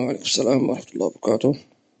حليمة، وعليكم السلام ورحمة الله وبركاته.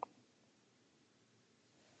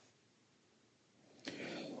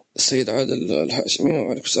 السيد عادل الهاشمي،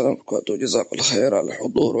 وعليكم السلام ورحمة الله وبركاته. جزاك الله خير على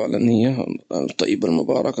الحضور وعلى النية الطيبة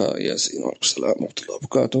المباركة. ياسين، وعليكم السلام ورحمة الله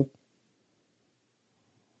وبركاته.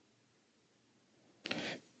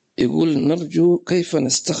 يقول: نرجو كيف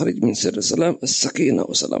نستخرج من سر السلام السكينة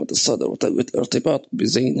وسلامة الصدر وتقوية الارتباط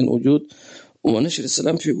بزين الوجود ونشر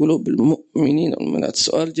السلام في قلوب المؤمنين والمؤمنات.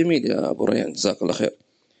 سؤال جميل يا أبو ريان، جزاك الله خير.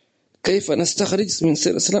 كيف نستخرج من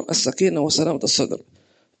سر السلام السكينة وسلامة الصدر؟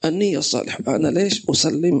 النية الصالحة. أنا ليش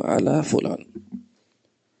أسلم على فلان؟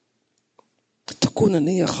 تكون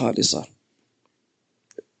النية خالصة.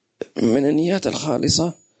 من النيات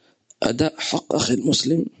الخالصة أداء حق أخي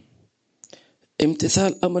المسلم،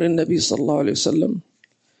 امتثال أمر النبي صلى الله عليه وسلم،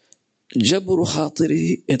 جبر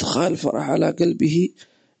خاطره، إدخال فرح على قلبه،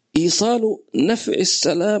 إيصال نفع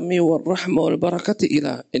السلام والرحمة والبركة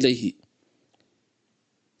إليه،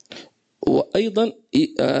 وأيضا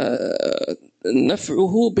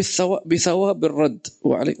نفعه بثواب الرد.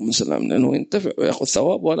 وعليكم السلام، لأنه ينتفع ويأخذ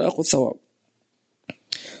ثواب ولا يأخذ ثواب.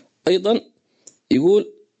 أيضا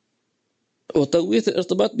يقول: وتقوية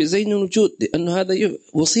الارتباط بزين الوجود، لأن هذا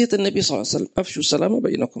وصية النبي صلى الله عليه وسلم: أفشوا السلام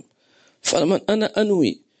بينكم. فلما أنا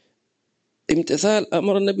أنوي امتثال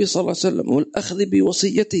أمر النبي صلى الله عليه وسلم والأخذ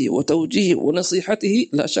بوصيته وتوجيهه ونصيحته،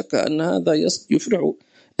 لا شك أن هذا يفرع.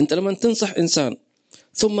 أنت لما تنصح إنسان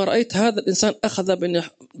ثم رأيت هذا الإنسان أخذ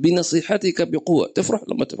بنصيحتك بقوة، تفرح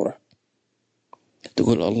لما تفرح،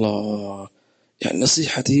 تقول: الله، يعني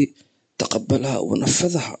نصيحتي تقبلها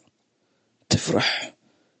ونفذها، تفرح،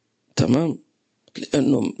 تمام.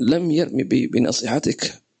 لأنه لم يرمي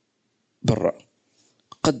بنصيحتك برا،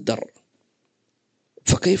 قدر.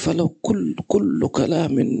 فكيف لو كل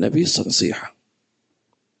كلام النبي نصيحة،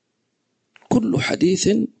 كل حديث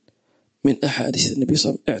من أحاديث النبي صلى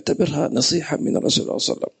الله عليه وسلم اعتبرها نصيحة من الرسول صلى الله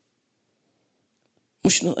عليه وسلم،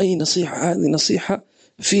 مش أي نصيحة، هذه نصيحة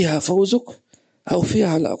فيها فوزك أو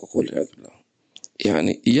فيها هلاكك والعياذ بالله.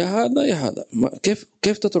 يعني يا هذا يا هذا،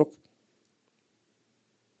 كيف تترك؟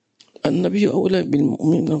 النبي أولى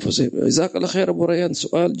بالمؤمنين من أنفسهم. جزاك الله خير أبو ريان،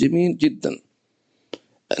 سؤال جميل جدا.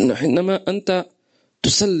 أنه حينما أنت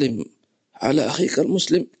تسلم على أخيك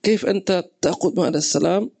المسلم، كيف أنت تأخذ معنى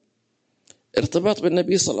السلام ارتباط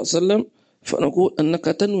بالنبي صلى الله عليه وسلم؟ فنقول أنك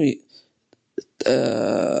تنوي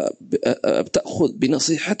تأخذ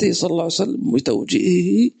بنصيحته صلى الله عليه وسلم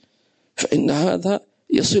وتوجيهه، فإن هذا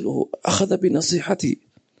يصله، أخذ بنصيحته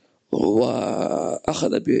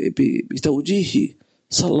وأخذ بتوجيهه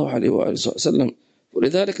صلى الله عليه وآله وسلم.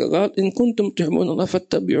 ولذلك قال إن كنتم تحبون الله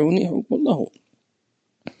فاتبعوني يحببكم الله.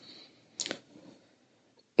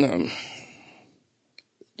 نعم،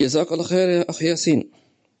 جزاك الله خير يا أخي ياسين.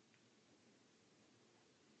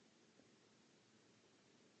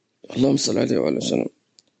 اللهم صل عليه وعلى وسلم.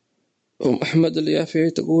 أم أحمد اليافعي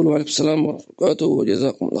تقول وعليكم السلام ورحمة الله وبركاته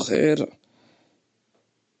وجزاكم الله خير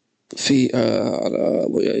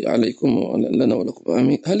عليكم لنا ولكم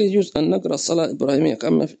آمين. هل يجوز أن نقرأ الصلاة الإبراهيمية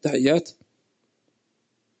كما في التحيات؟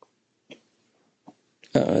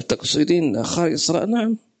 تقصدين خارج الصلاة؟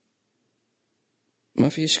 نعم، ما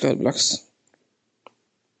في إشكال، بالعكس.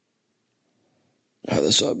 هذا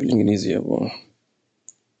سؤال بالإنجليزي يا أبو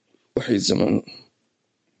وحيد زمان.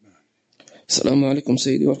 السلام عليكم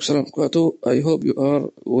سيدي وعليكم السلام ورحمة الله وبركاته. I hope you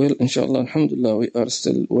are well. إن شاء الله الحمد لله. We are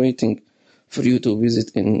still waiting for you to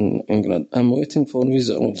visit in England. I'm waiting for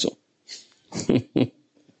visa also.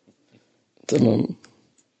 تمام.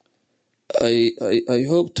 I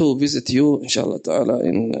hope to visit you إن شاء الله تعالى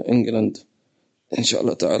in England إن شاء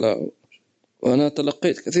الله تعالى. وأنا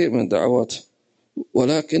تلقيت كثير من الدعوات،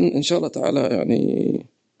 ولكن إن شاء الله تعالى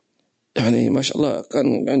يعني ما شاء الله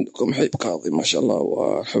كان عندكم حبيب قاضي ما شاء الله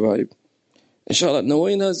وحبايب. إن شاء الله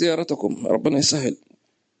نوينا زيارتكم، ربنا يسهل.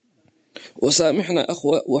 وسامحنا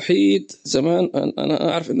أخوة وحيد، زمان أنا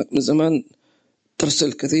أعرف أنك من زمان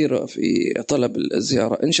ترسل كثير في طلب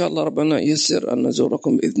الزيارة. إن شاء الله ربنا ييسر أن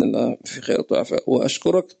نزوركم بإذن الله في خير وعافية.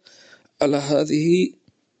 وأشكرك على هذه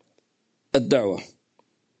الدعوة.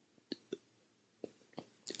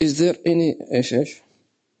 Is there any إيش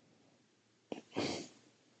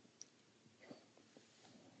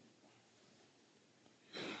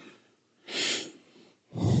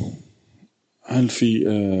هل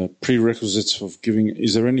في prerequisites of giving?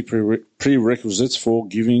 Is there any prerequisites for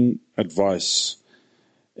giving advice?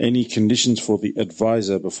 Any conditions for the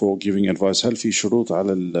advisor before giving advice? هل في شروط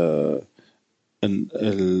على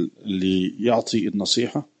اللي يعطي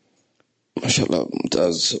النصيحة؟ ما شاء الله،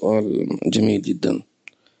 ممتاز، سؤال جميل جدا.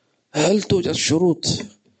 هل توجد شروط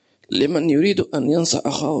لمن يريد أن ينصح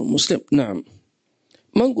أخاه المسلم؟ نعم،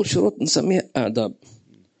 ما نقول شروط، نسميها آداب.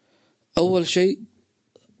 أول شيء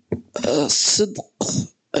صدق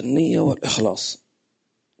النية والإخلاص.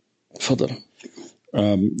 تفضل.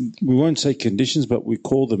 We won't say conditions, but we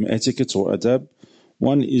call them etiquettes or adab.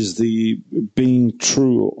 One is the being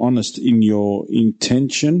true or honest in your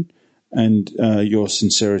intention and your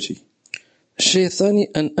sincerity. الشيء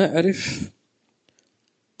الثاني أن أعرف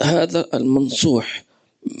هذا المنصوح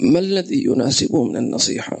ما الذي يناسبه من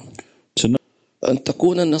النصيحة، أن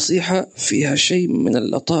تكون النصيحة فيها شيء من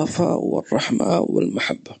اللطافة والرحمة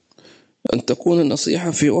والمحبة، أن تكون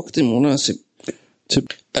النصيحة في وقت مناسب،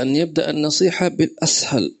 أن يبدأ النصيحة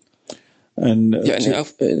بالأسهل، يعني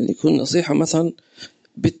يكون نصيحة مثلا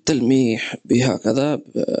بالتلميح بهكذا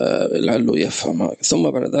لعله يفهم، ثم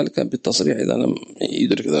بعد ذلك بالتصريح إذا لم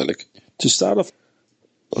يدرك ذلك، تستعرف،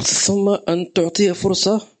 ثم أن تعطيه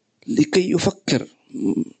فرصة لكي يفكر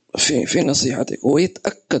في نصيحتك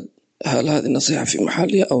ويتأكد هل هذه النصيحة في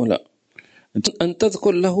محلها أو لا. أن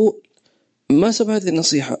تذكر له ما سبب هذه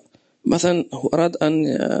النصيحة. مثلا هو أراد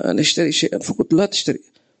أن يشتري شيئا فقلت لا تشتري،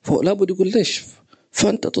 فهو لابد يقول ليش،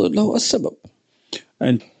 فأنت تقول له السبب.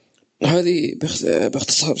 هذه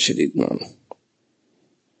باختصار شديد. نعم.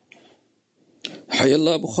 حيا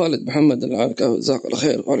الله أبو خالد محمد العالكة، جزاك الله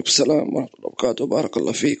خير. وعليكم السلام ورحمة الله وبركاته. بارك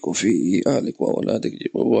الله فيك وفي أهلك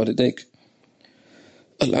وأولادك ووالديك.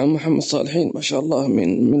 العم محمد صالحين ما شاء الله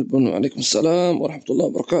من ملبون، وعليكم السلام ورحمة الله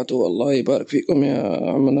وبركاته. والله يبارك فيكم يا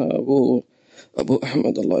عمنا أبو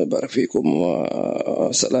أحمد، الله يبارك فيكم.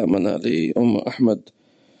 وسلامنا لأم أحمد،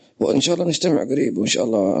 وإن شاء الله نجتمع قريب وإن شاء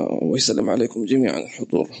الله، ويسلم عليكم جميعا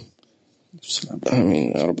الحضور.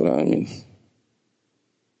 آمين يا رب العالمين.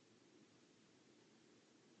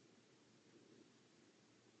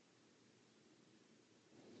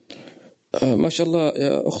 ما شاء الله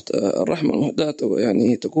يا أخت الرحمة المهداة،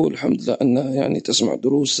 يعني تقول الحمد لله أنها يعني تسمع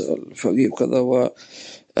دروس الفقير وكذا،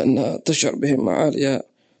 وأنها تشعر بهم عالية،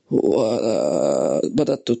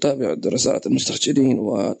 وبدأت تتابع دراسات المسترشدين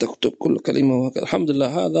وتكتب كل كلمة وكذا. الحمد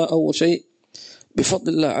لله، هذا أول شيء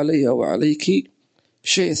بفضل الله علي وعليك.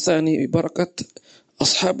 الشيء الثاني ببركة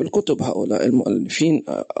أصحاب الكتب، هؤلاء المؤلفين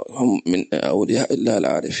هم من أولياء الله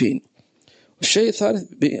العارفين. الشيء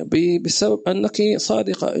الثالث بسبب أنك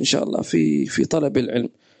صادقة إن شاء الله في طلب العلم،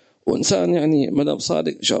 وإنسان يعني مدام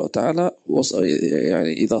صادق إن شاء الله تعالى،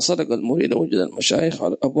 يعني إذا صدق المريد وجد المشايخ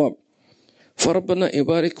على الأبواب. فربنا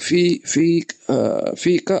يبارك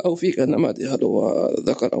فيك أو فيك، أنا ما أدري هل هو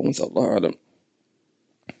ذكر أو أنثى، الله أعلم.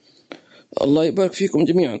 الله يبارك فيكم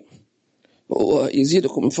جميعا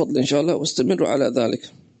ويزيدكم من فضل إن شاء الله، واستمروا على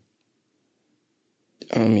ذلك،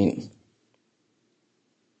 آمين.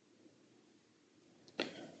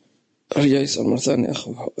 رجع يسأل مرة ثانية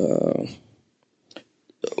أخو.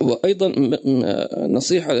 وأيضا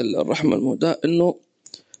نصيحة للرحمة المهداة، أنه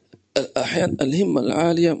أحيانا الهمة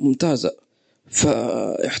العالية ممتازة،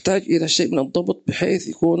 فيحتاج إلى شيء من الضبط بحيث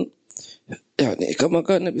يكون يعني كما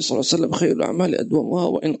قال النبي صلى الله عليه وسلم: خير الأعمال أدومها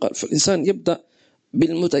وإن قل. فالإنسان يبدأ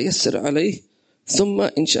بالمتيسر عليه، ثم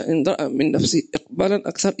إن شاء إن رأى من نفسه إقبالا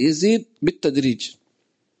أكثر يزيد بالتدريج،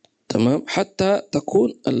 تمام، حتى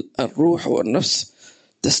تكون الروح والنفس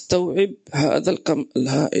تستوعب هذا الكم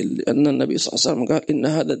الهائل. لأن النبي صلى الله عليه وسلم قال: إن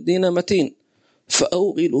هذا الدين متين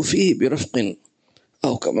فأوغلوا فيه برفق،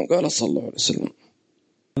 أو كما قال صلى الله عليه وسلم.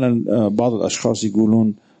 بعض الأشخاص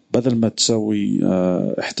يقولون بدل ما تسوي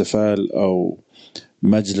احتفال أو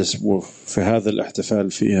مجلس وفي هذا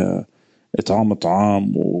الاحتفال فيها إطعام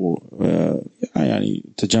طعام يعني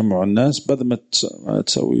تجمع الناس، بدل ما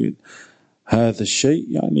تسوي هذا الشيء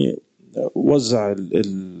يعني وزع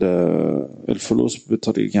الفلوس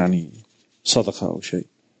بطريقة يعني صدقة أو شيء.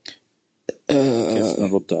 كيف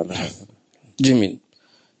نرد على هذا؟ جميل.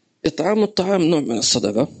 إطعام الطعام نوع من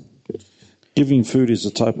الصدقة. Giving food is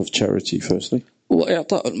a type of charity firstly.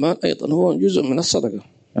 وإعطاء المال أيضا هو جزء من الصدقة.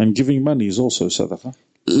 And giving money is also صدقة.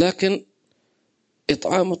 لكن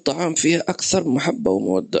إطعام الطعام فيها أكثر محبة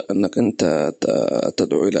ومودة، أنك أنت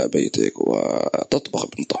تدعو إلى بيتك وتطبخ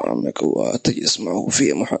من طعامك وتجلس معه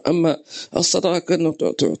فيه محبة. أما الصدقة كأنه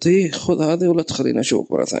تعطيه: خذ هذه ولا تخلينا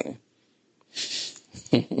أشوفك مرة ثانية.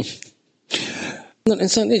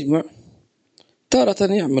 الإنسان يجمع،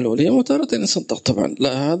 تارة يعمل وليا وتارة يصدق، طبعا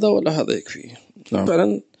لا هذا ولا هذا يكفي.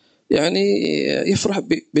 فعلا يعني يفرح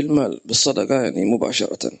بالمال بالصدقة يعني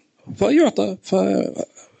مباشرة، فيعطى،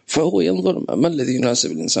 فهو ينظر ما الذي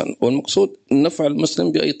يناسب الإنسان، والمقصود نفع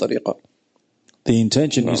المسلم بأي طريقة. The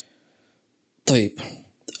intention is. طيب،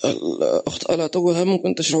 الأخت ألا تقول: هل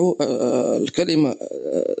ممكن تشرحوا الكلمة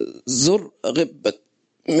زر غبا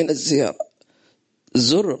من الزيارة؟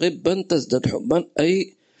 زر غبا تزداد حبا،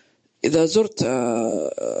 أي إذا زرت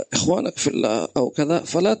إخوانك في الله أو كذا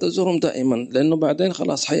فلا تزورهم دائما، لأنه بعدين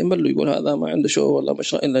خلاص حيمل ويقول هذا ما عنده شو ولا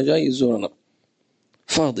مش إلا جاي يزورنا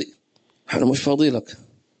فاضي، إحنا مش فاضي لك،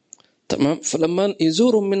 تمام. فلما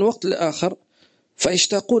يزورهم من وقت لآخر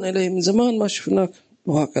فيشتاقون إليه: من زمان ما شفناك،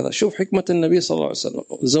 وهكذا. شوف حكمة النبي صلى الله عليه وسلم: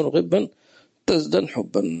 زر غبا تزداد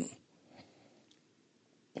حبا.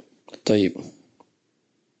 طيب،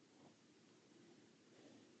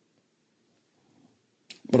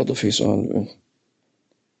 برضو في سؤال: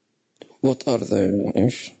 what are the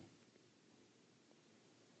إيش؟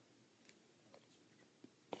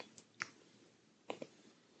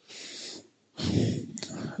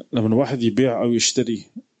 لما الواحد يبيع أو يشتري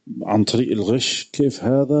عن طريق الغش، كيف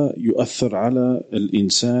هذا يؤثر على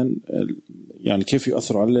الإنسان؟ يعني كيف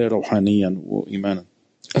يؤثر عليه روحانيا وإيمانا؟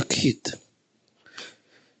 أكيد،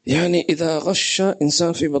 يعني إذا غش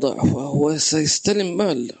إنسان في بضاعة فهو سيستلم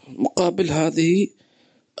مال مقابل هذه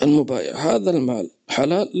المبايع. هذا المال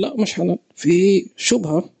حلال؟ لا مش حلال، فيه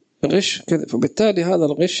شبهة، غش كذا. فبالتالي هذا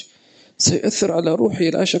الغش سيؤثر على روحه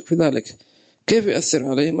لا شك في ذلك. كيف يؤثر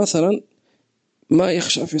عليه؟ مثلا ما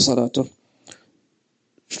يخشى في صلاته،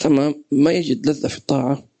 تمام، ما يجد لذة في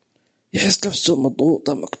الطاعة، يحس نفسه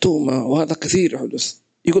مضغوطة مكتومة، وهذا كثير يحدث.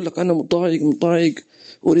 يقول لك أنا مضايق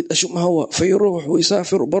أريد أشم هواء، فيروح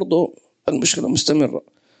ويسافر وبرضه المشكلة مستمرة،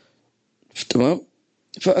 تمام.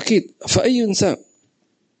 فأكيد فأي إنسان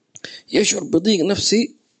يشعر بضيق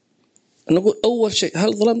نفسي، نقول أول شيء: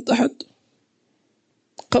 هل ظلمت أحد؟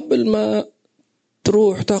 قبل ما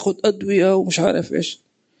تروح تأخذ أدوية ومش عارف إيش،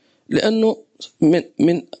 لأنه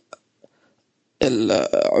من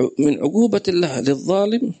عقوبة الله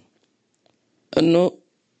للظالم أنه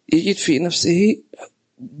يجد في نفسه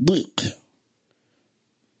ضيق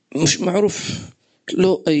مش معروف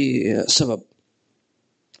له أي سبب،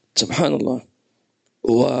 سبحان الله.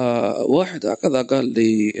 وواحد هكذا قال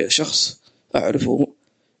لي شخص أعرفه،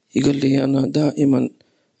 يقول لي أنا دائما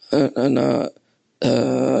أنا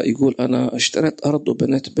يقول أنا اشتريت أرض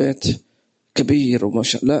وبنيت بيت كبير وما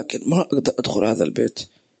شاء الله، لكن ما أقدر أدخل هذا البيت،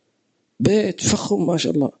 بيت فخم ما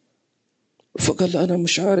شاء الله. فقال أنا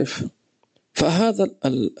مش عارف. فهذا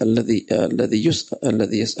الذي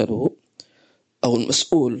يسأله أو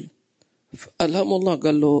المسؤول ألهم الله،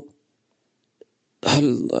 قال له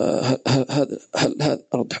هل هذا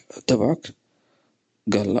الأرض تبعك؟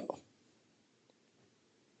 قال لا.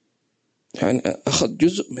 يعني أخذ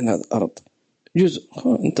جزء من هذا الأرض، جزء.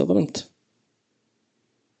 أنت ظلمت،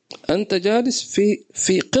 أنت جالس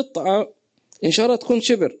في قطعة إن شاء الله تكون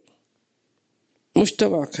شبر مش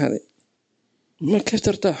تبعك، هذه ما كيف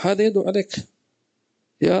ترتاح؟ هذا يدعو عليك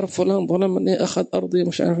يا رب فلان ظلمني أخذ أرضي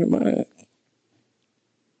مش عارف معي.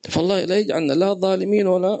 فالله لا يجعلنا لا ظالمين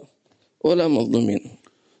ولا مظلومين.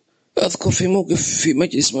 أذكر في موقف في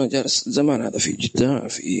مجلس ما جالس زمان هذا في جدة،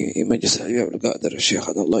 في مجلس الحبيب القادر الشيخ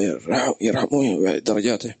هذا الله يرحمه ويعلي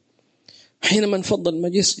درجاته. حينما انفضل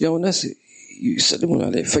المجلس جاءوا ناس يسلمون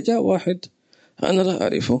عليه، فجاء واحد أنا لا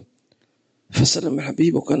أعرفه فسلم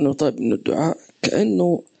الحبيب وكأنه طالب من الدعاء،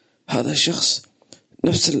 كأنه هذا الشخص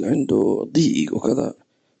نفس اللي عنده ضيق وكذا،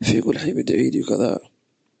 فيقول حبيبي ادعي لي وكذا.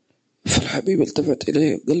 فالحبيب التفت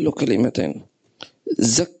إليه قال له كلمتين: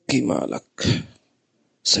 زكي مالك.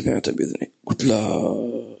 سمعت بإذني، قلت لا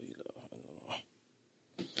إله إلا الله.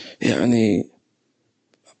 يعني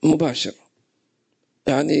مباشر،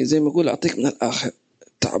 يعني زي ما يقول أعطيك من الآخر،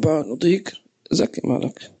 تعبان وضيق زكي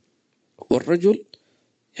مالك. والرجل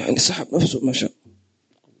يعني سحب نفسه مشى،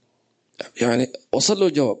 يعني وصل له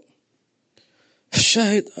جواب.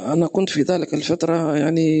 الشاهد أنا كنت في ذلك الفترة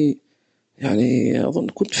يعني أظن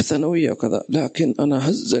كنت في الثانوية وكذا، لكن أنا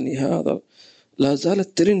هزني هذا، لا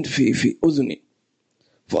زالت ترند في أذني.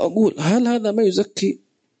 فأقول هل هذا ما يزكي؟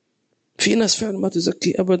 في ناس فعلا ما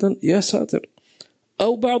تزكي أبدا، يا ساتر.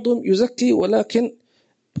 أو بعضهم يزكي ولكن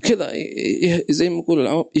كذا زي ما يقول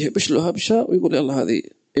العوام يهبش له هبشة ويقول يلا هذه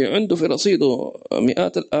عنده في رصيده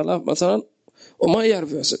مئات الآلاف مثلا وما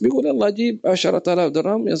يعرف يحسب، يقول يلا أجيب 10,000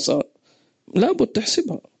 درهم ينصار. لابد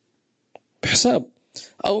تحسبها بحساب.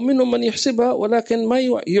 أو منهم من يحسبها ولكن ما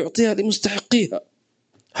يعطيها لمستحقيها،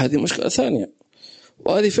 هذه مشكلة ثانية.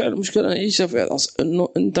 وهذه فعلا مشكلة أنا أعيشها في الأصل، إنه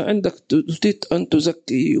أنت عندك تريد أن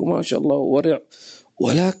تزكي وما شاء الله ورع،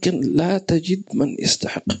 ولكن لا تجد من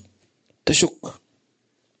يستحق، تشك.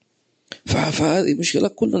 فهذه مشكلة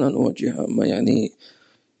كلنا نواجهها، ما يعني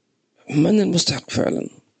من المستحق فعلا.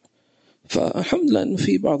 فالحمد لله إنه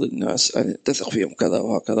في بعض الناس يعني تثق فيهم كذا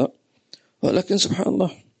وهكذا، ولكن سبحان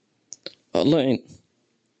الله، الله يعين.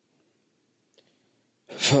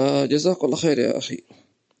 فجزاك الله خير يا أخي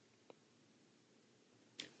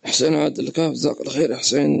حسين عادل الكاف، جزاك الله خير يا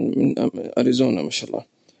حسين من أريزونا ما شاء الله.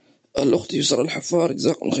 الأخت يسرى الحفار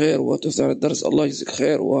جزاكم خير وتوسع الدرس، الله يجزيك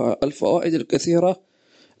خير، والفوائد الكثيرة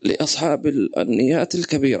لأصحاب النيات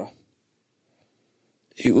الكبيرة.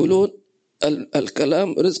 يقولون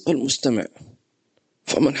الكلام رزق المستمع،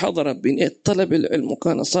 فمن حضر بنية طلب العلم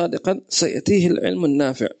وكان صادقا سيأتيه العلم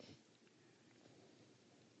النافع.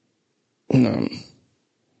 نعم.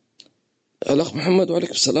 الأخ محمد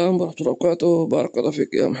وعليكم السلام ورحمة الله وبركاته، بارك الله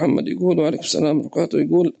فيك يا محمد. يقول وعليكم السلام ورحمة الله وبركاته.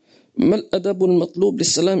 يقول ما الأدب المطلوب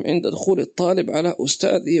للسلام عند دخول الطالب على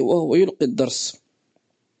أستاذه وهو يلقي الدرس؟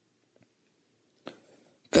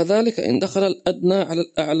 كذلك إن دخل الأدنى على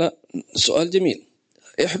الأعلى. سؤال جميل.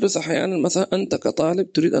 يحدث أحيانا مثلا أنت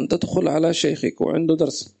كطالب تريد أن تدخل على شيخك وعنده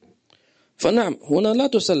درس، فنعم هنا لا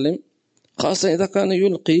تسلم، خاصة إذا كان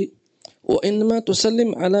يلقي، وإنما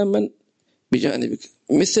تسلم على من بجانبك،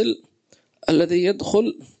 مثل الذي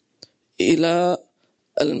يدخل إلى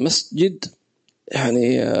المسجد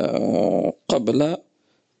يعني قبل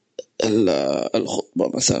الخطبة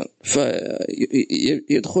مثلا،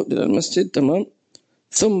 فيدخل إلى المسجد تمام،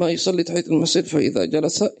 ثم يصلي تحية المسجد، فإذا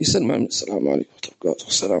جلس يسلم عليه السلام عليكم ورحمة الله وبركاته،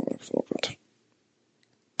 السلام عليكم ورحمة الله وبركاته،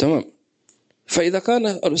 تمام. فإذا كان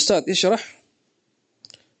الأستاذ يشرح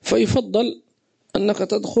فيفضل أنك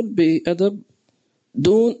تدخل بأدب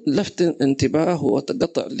دون لفت انتباه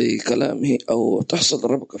وتقطع لكلامه أو تحصل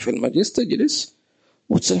ربك في المجلس، تجلس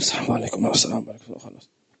وتسلم السلام عليكم والسلام عليكم وخلاص.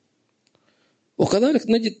 وكذلك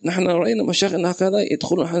نجد نحن رأينا مشايخنا هكذا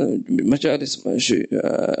يدخلون مجالس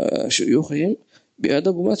شيوخهم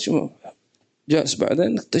بأدب وما تشمه جالس،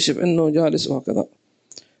 بعدين نكتشف أنه جالس وهكذا.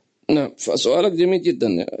 نعم. فسؤالك جميل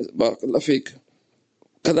جدا بارك الله فيك.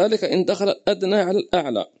 كذلك إن دخل الأدنى على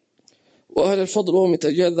الأعلى وأهل الفضل وهم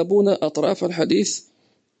يتجاذبون أطراف الحديث،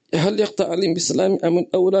 هل يقطع عليهم بالسلام أم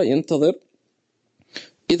الأولى ينتظر؟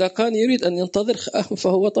 إذا كان يريد أن ينتظر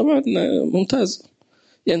فهو طبعا ممتاز،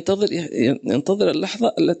 ينتظر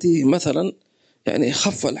اللحظة التي مثلا يعني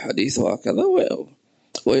خف الحديث وهكذا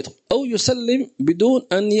أو يسلم بدون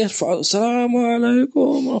أن يرفع السلام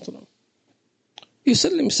عليكم ورحمة الله،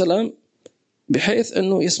 يسلم سلام بحيث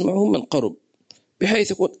أنه يسمعه من قرب،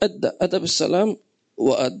 بحيث يكون أدى أدب السلام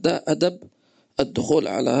وأدى أدب الدخول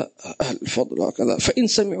على أهل الفضل وكذا. فإن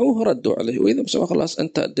سمعوه ردوا عليه، وإذا سمعوا خلاص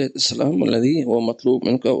أنت أديت السلام الذي هو مطلوب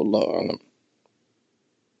منك، والله أعلم.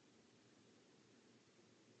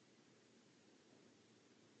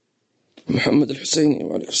 محمد الحسيني،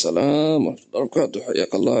 وعليكم السلام ورحمة الله وبركاته،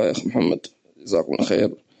 حياك الله يا أخي محمد، جزاكم الله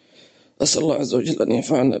خير. أسأل الله عز وجل أن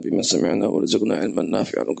ينفعنا بما سمعنا ورزقنا علما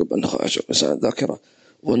نافعا وقلبا خاشعا ولسانا ذاكرا،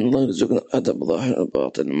 وأن الله يرزقنا الأدب ظاهرا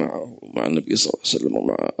باطنا معه ومع النبي صلى الله عليه وسلم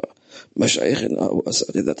ومع مشايخنا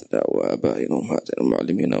وأساتذتنا وآبائنا وأمهاتنا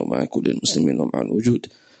ومعلمينا ومع كل المسلمين ومع الوجود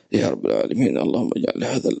يا رب العالمين. اللهم اجعل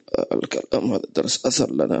هذا الكلام، هذا الدرس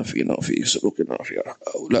أثر لنا فينا وفي سلوكنا وفي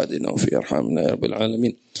أولادنا وفي أرحامنا يا رب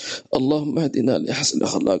العالمين. اللهم اهدنا لأحسن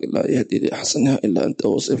الأخلاق، لا يهدي لأحسنها إلا أنت،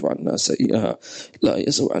 واصرف عنا سيئها لا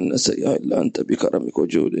يصرف عنا سيئها إلا أنت بكرمك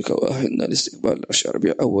وجودك، وأهلنا لاستقبال العشر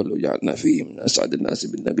ربيع أول، وجعلنا فيه من أسعد الناس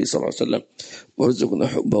بالنبي صلى الله عليه وسلم، وارزقنا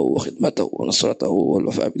حبه وخدمته ونصرته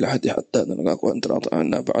والوفاء بالعهد حتى نلقاك وأنت راض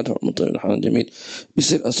عنا بعده من طيب الحال الجميل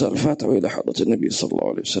بسر أسرار الفاتحة وإلى حضرة النبي صلى الله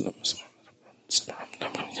عليه وسلم.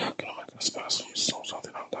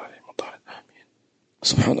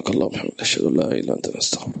 سبحانك اللهم وبحمدك، أشهد أن لا إله إلا أنت،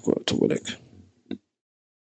 نستغفرك ونتوب إليك.